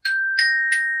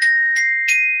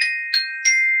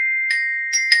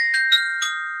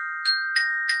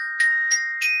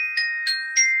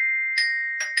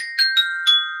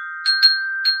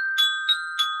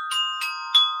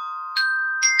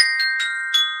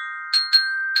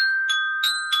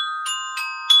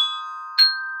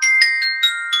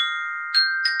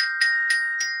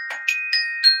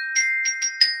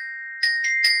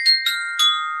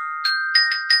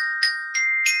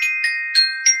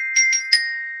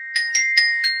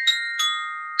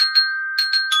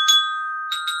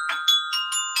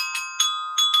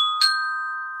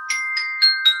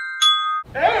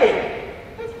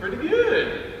 Hey, that's pretty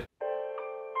good.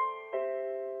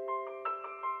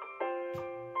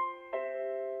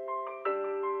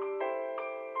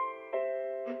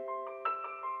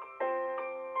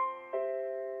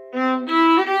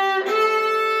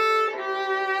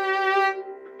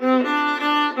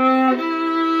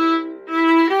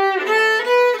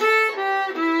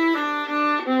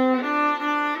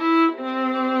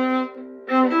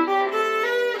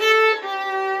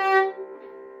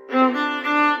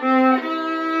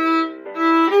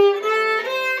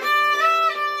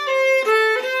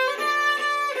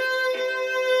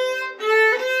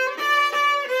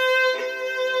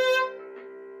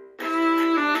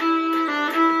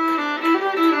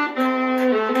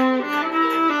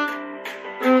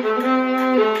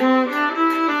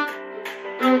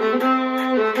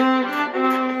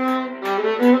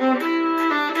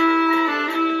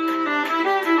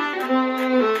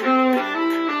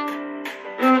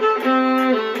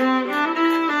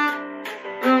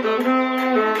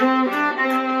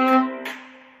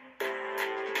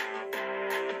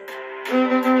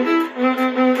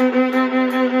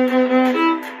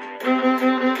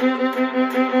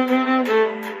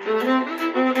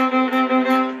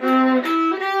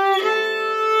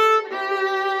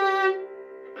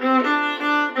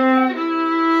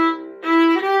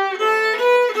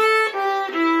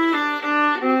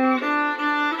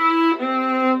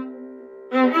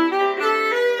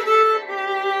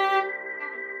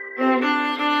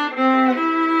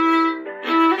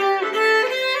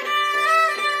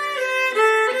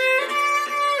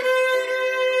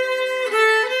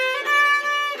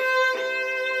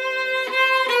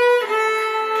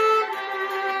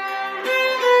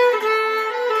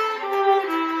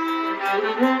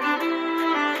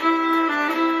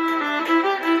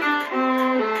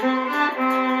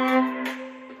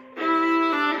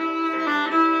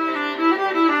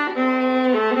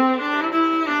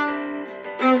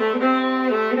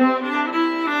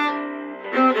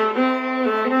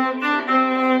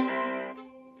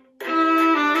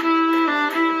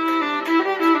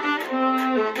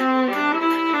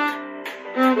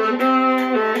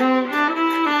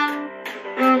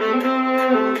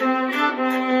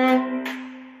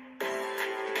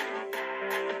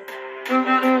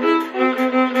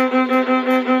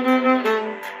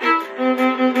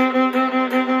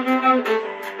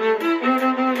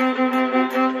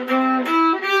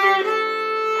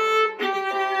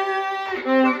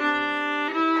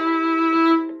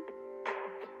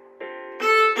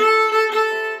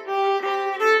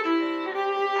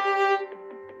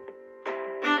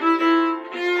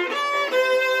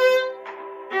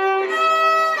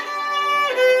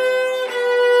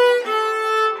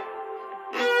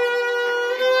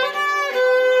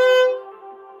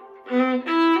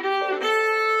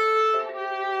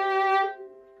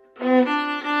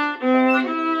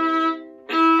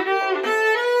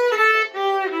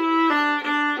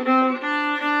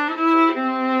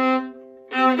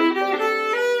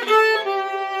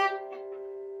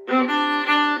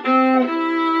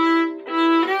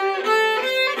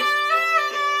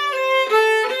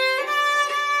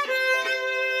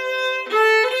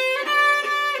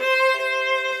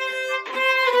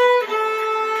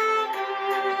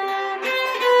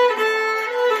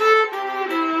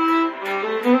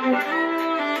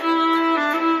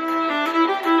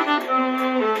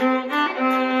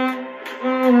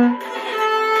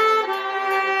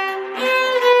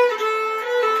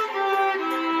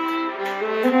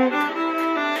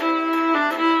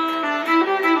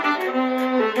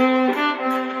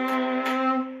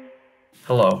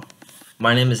 Hello,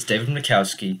 my name is David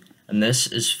Mikowski, and this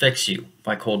is Fix You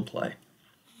by Coldplay.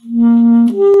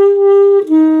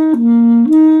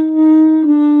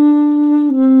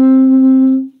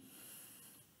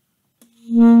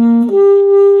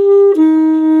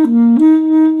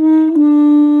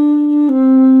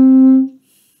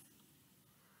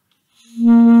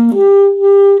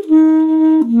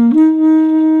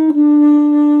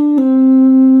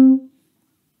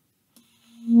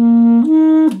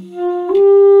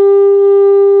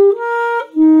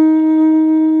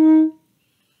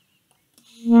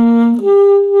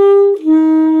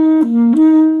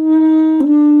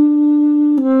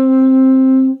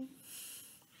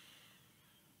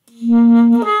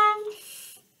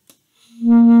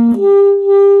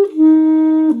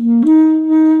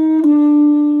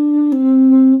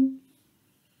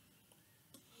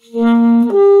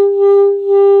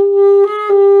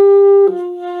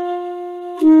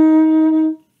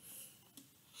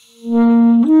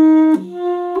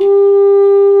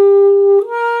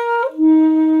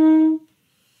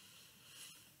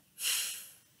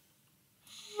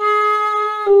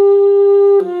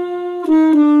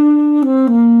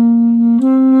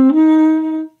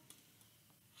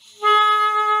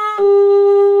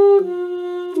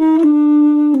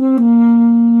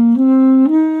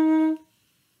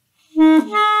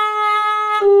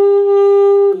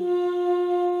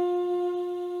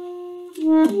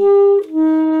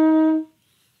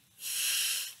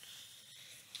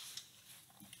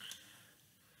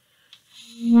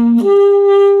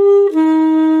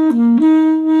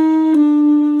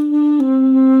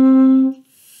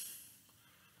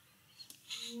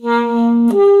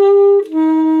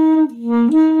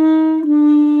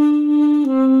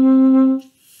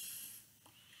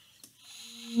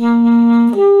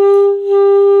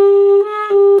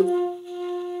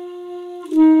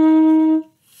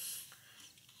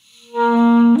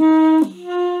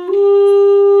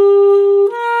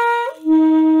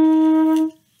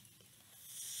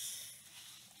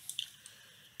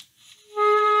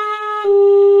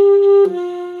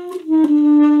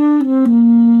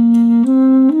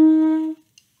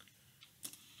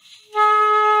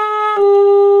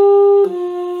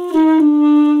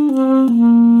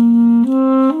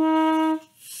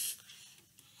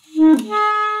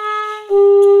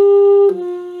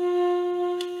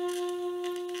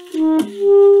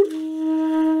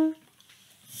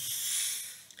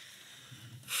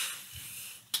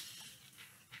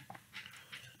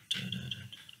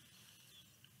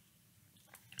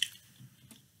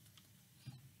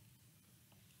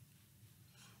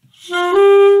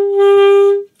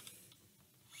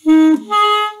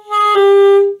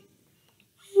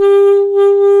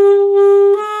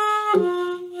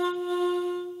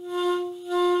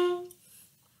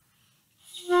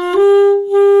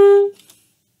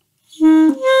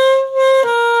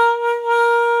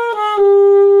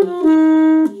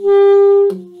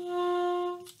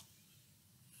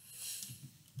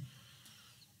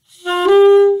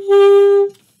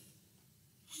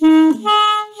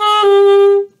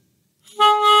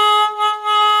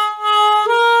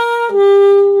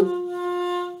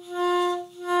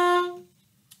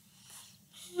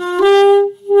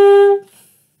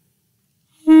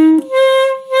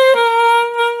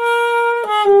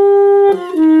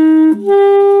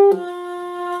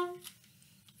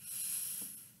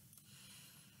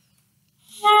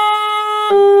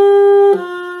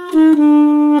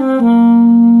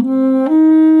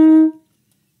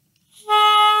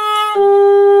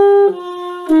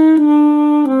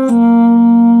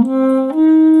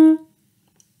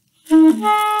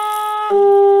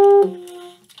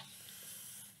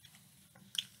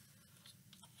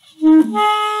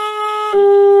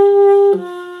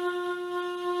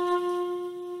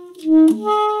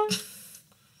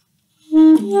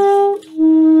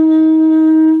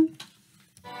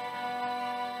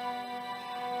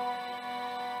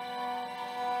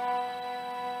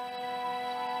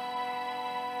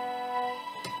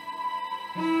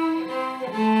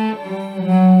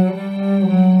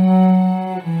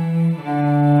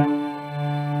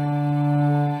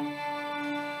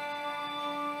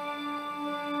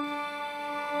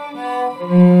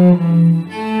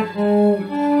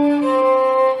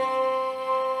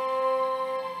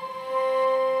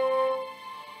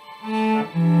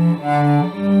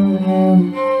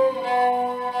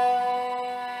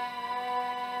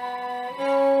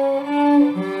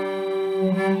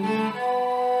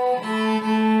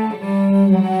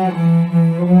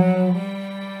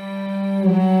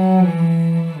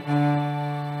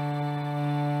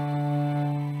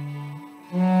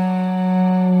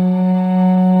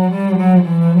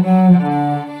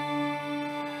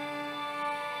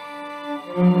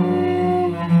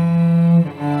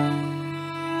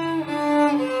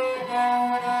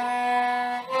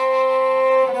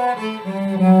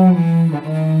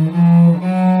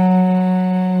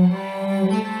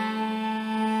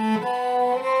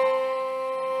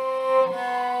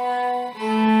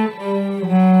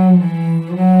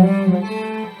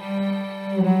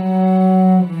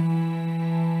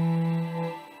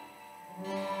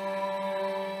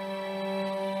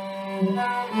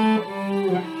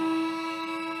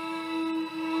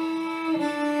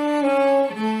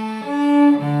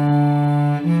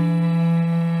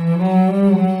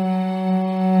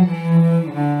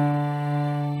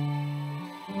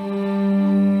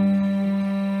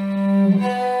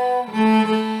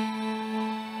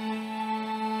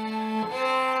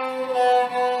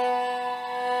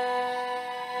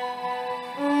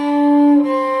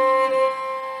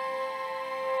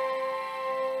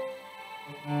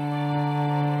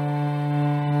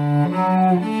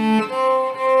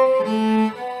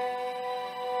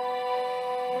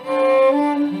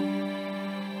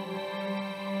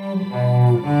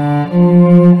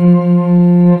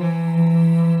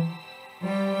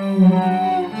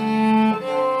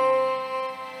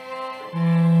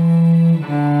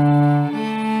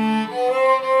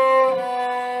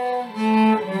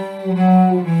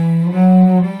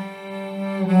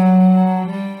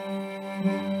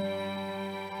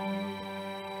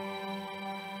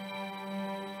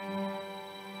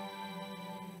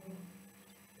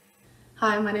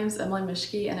 Hi, my name is Emily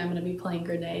Mischke, and I'm going to be playing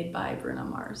Grenade by Bruno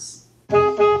Mars.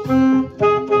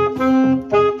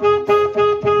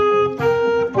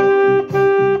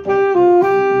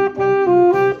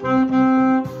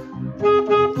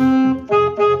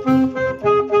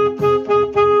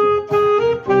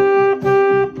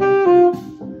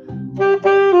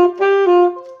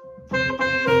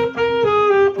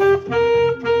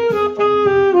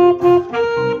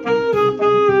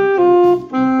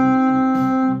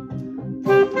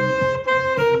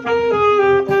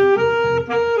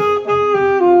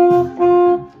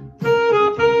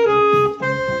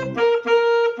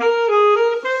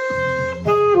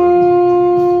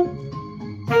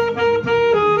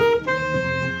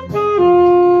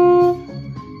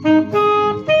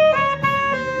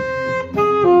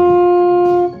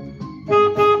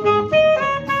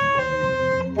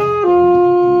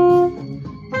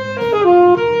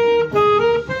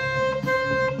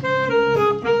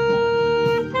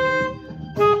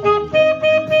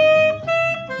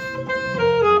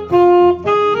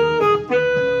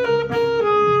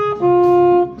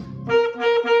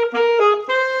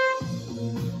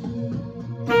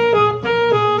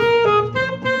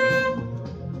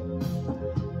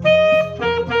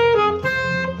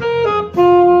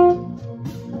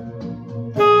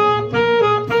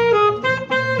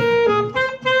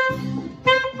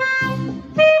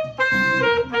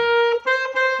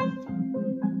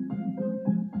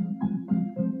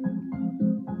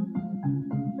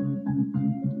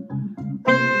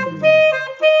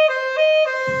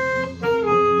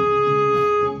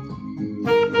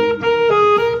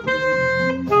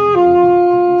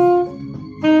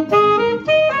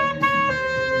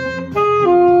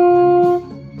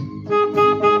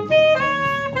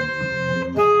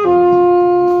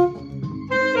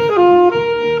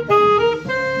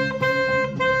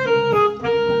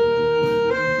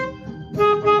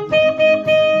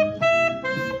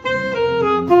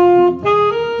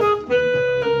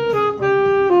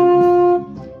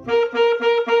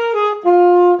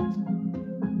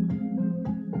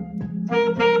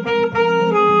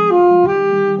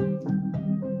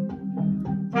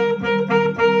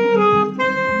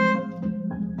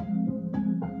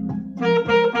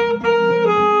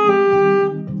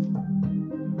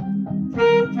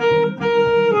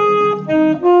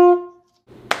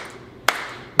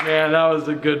 Man, that was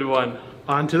a good one.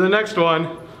 On to the next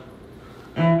one.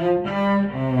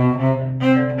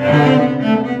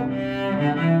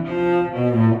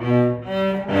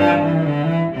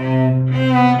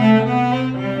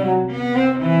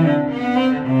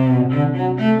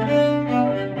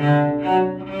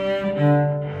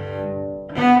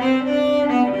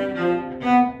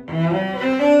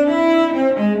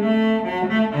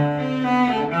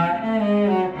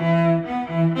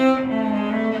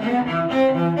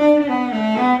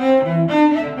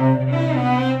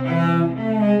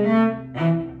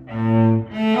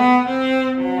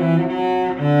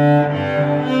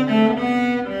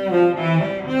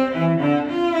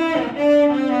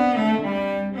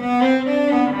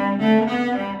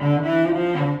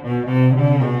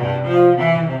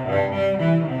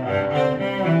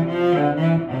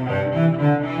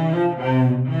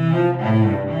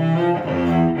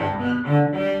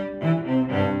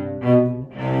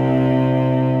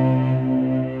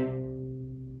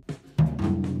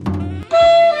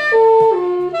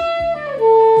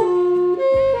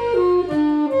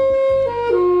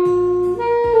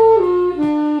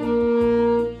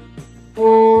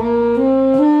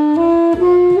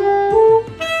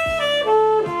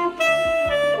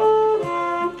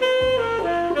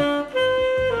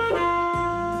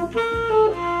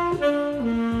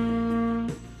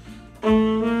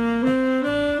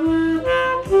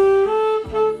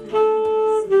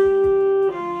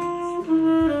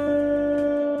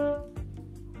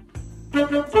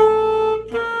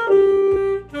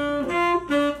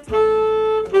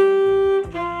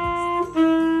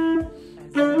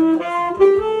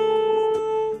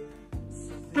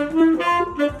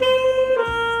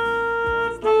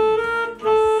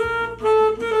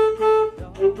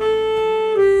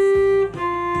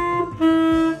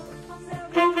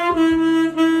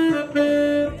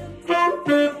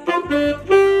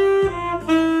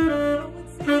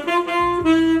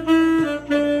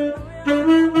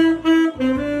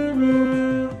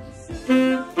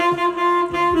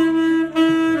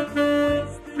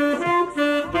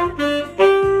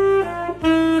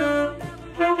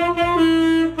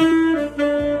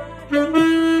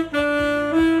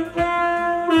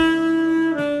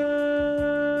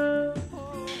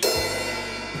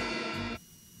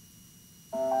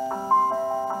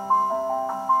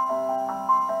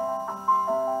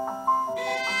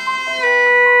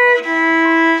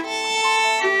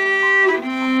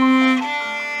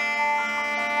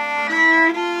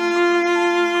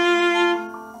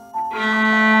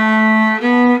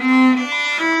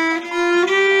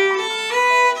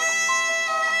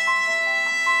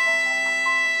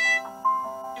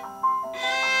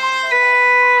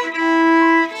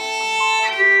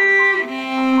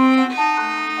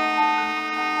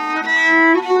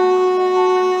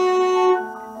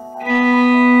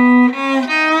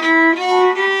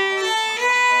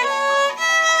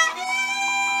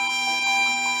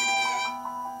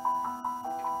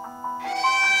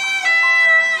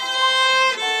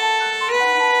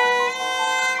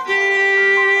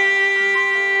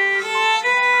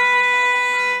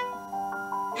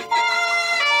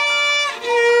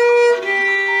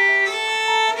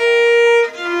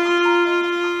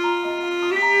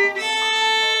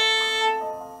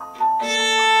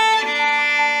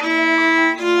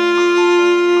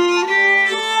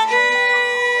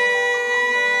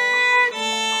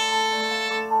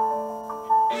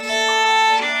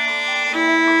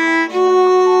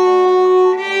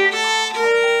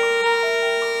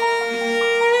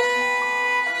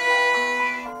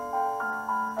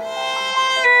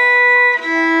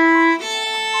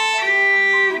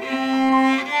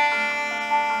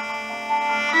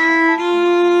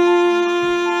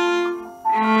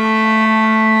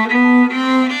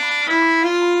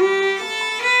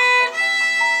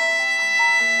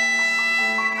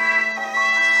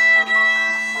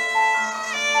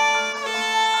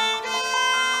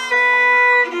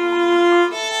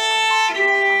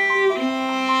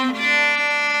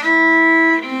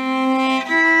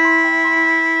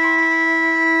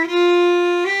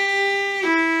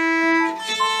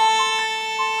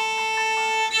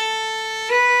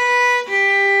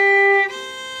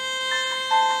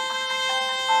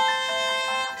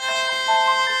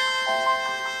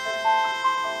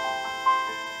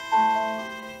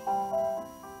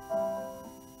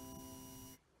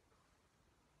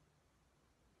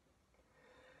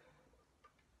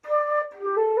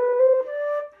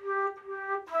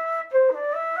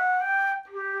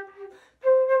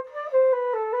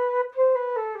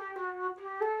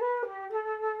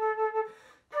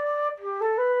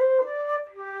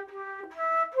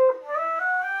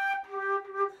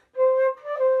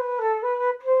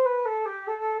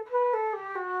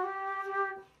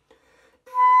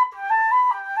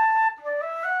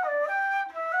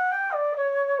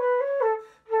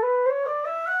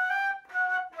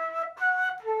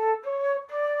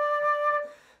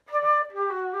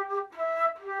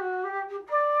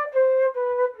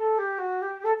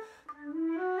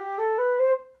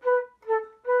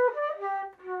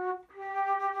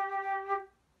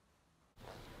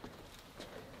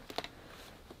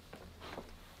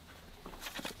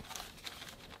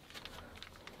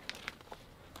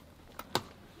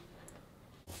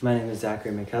 My name is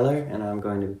Zachary McKellar, and I'm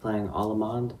going to be playing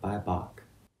Allemande by Bach.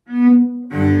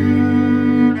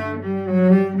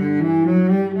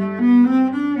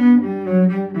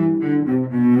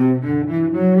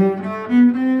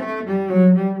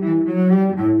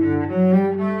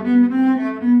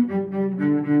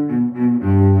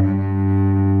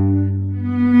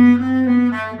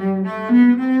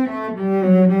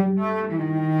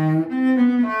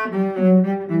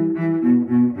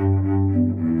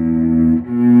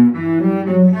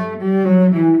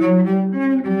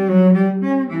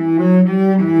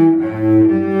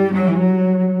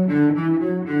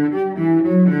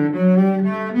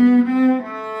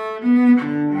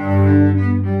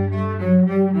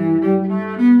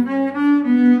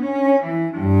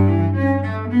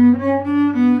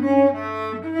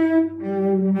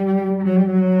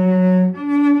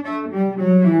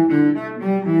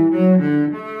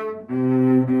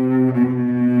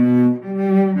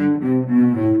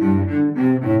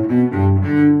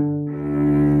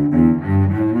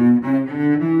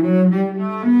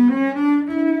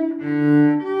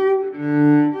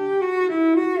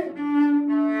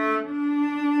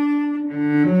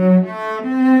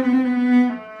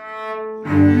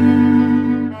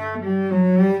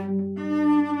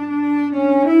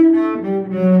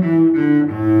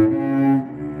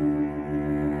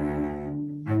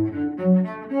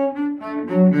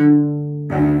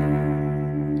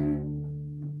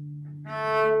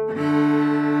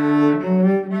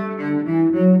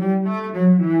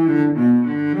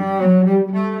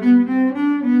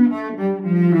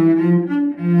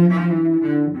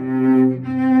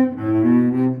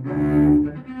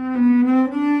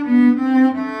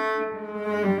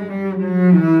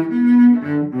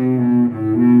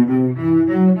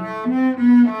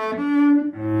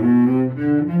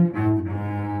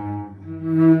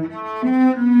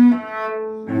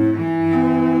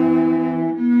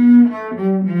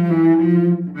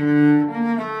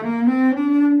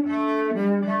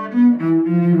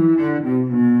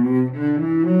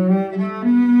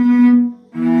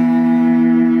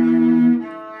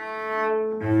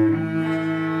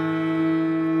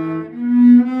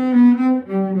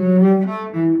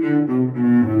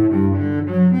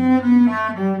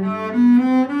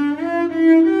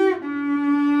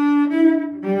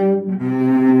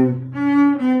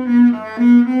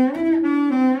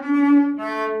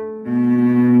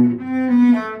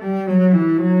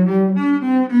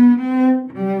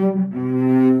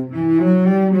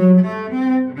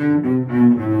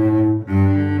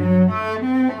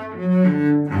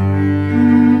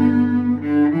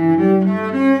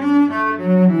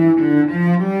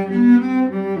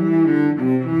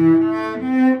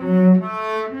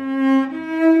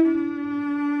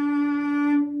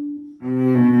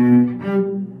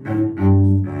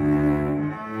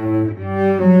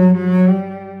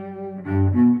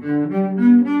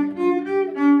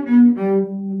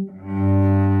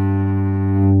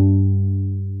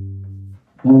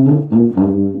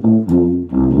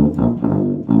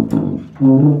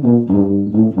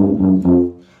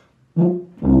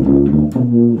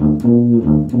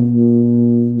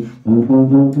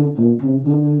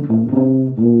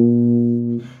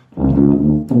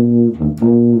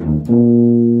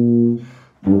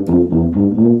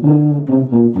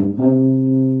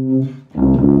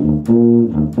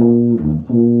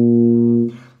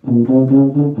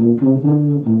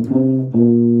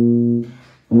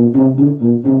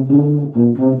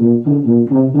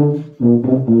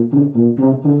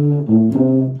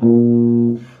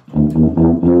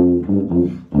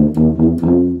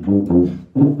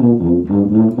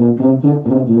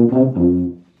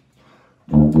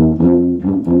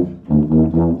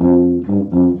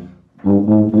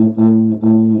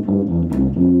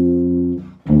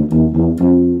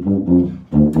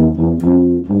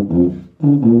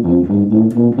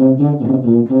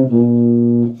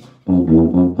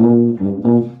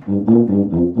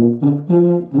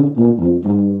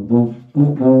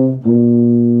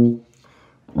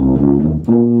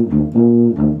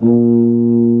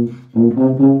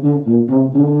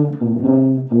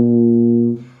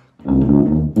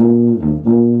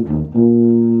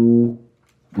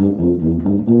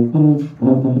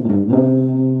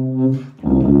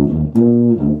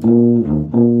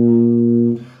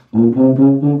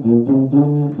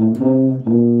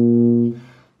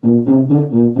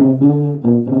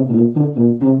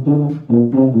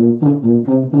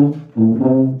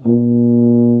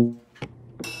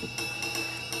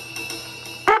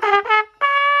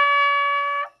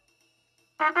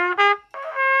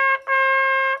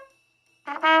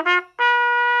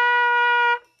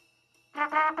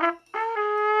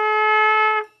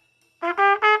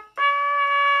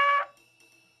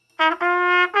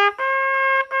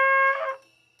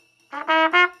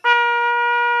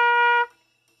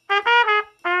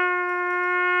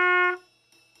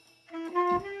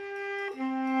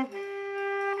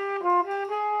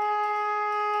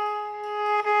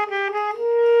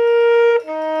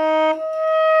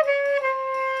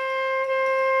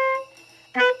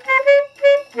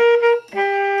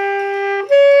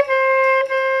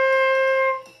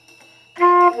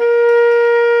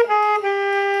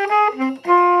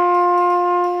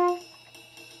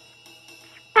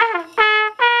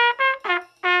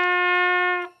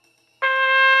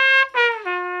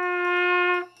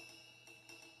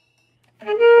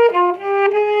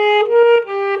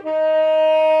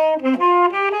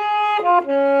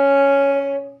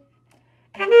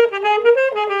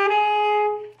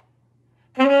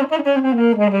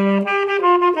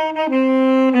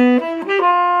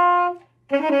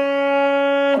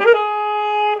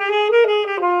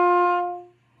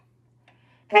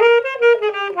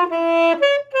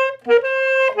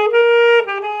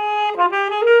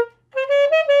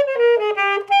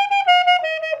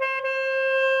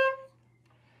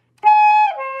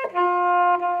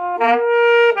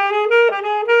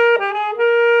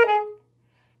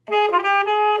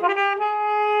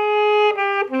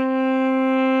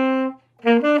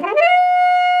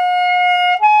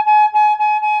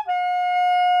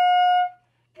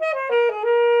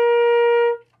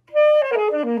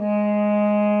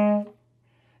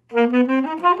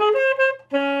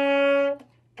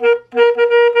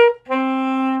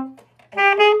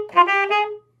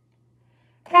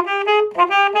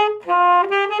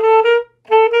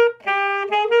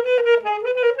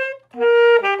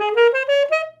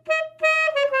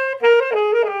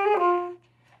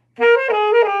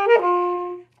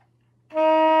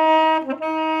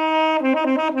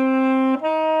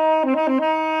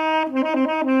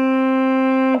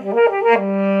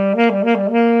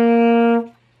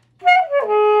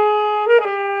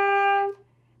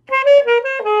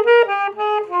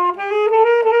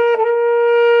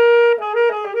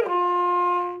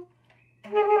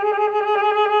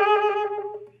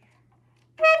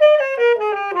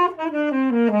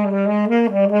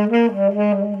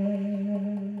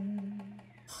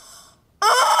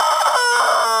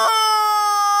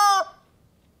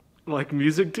 Like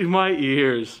music to my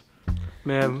ears.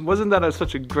 Man, wasn't that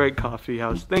such a great coffee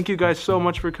house? Thank you guys so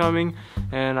much for coming,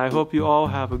 and I hope you all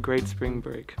have a great spring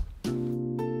break.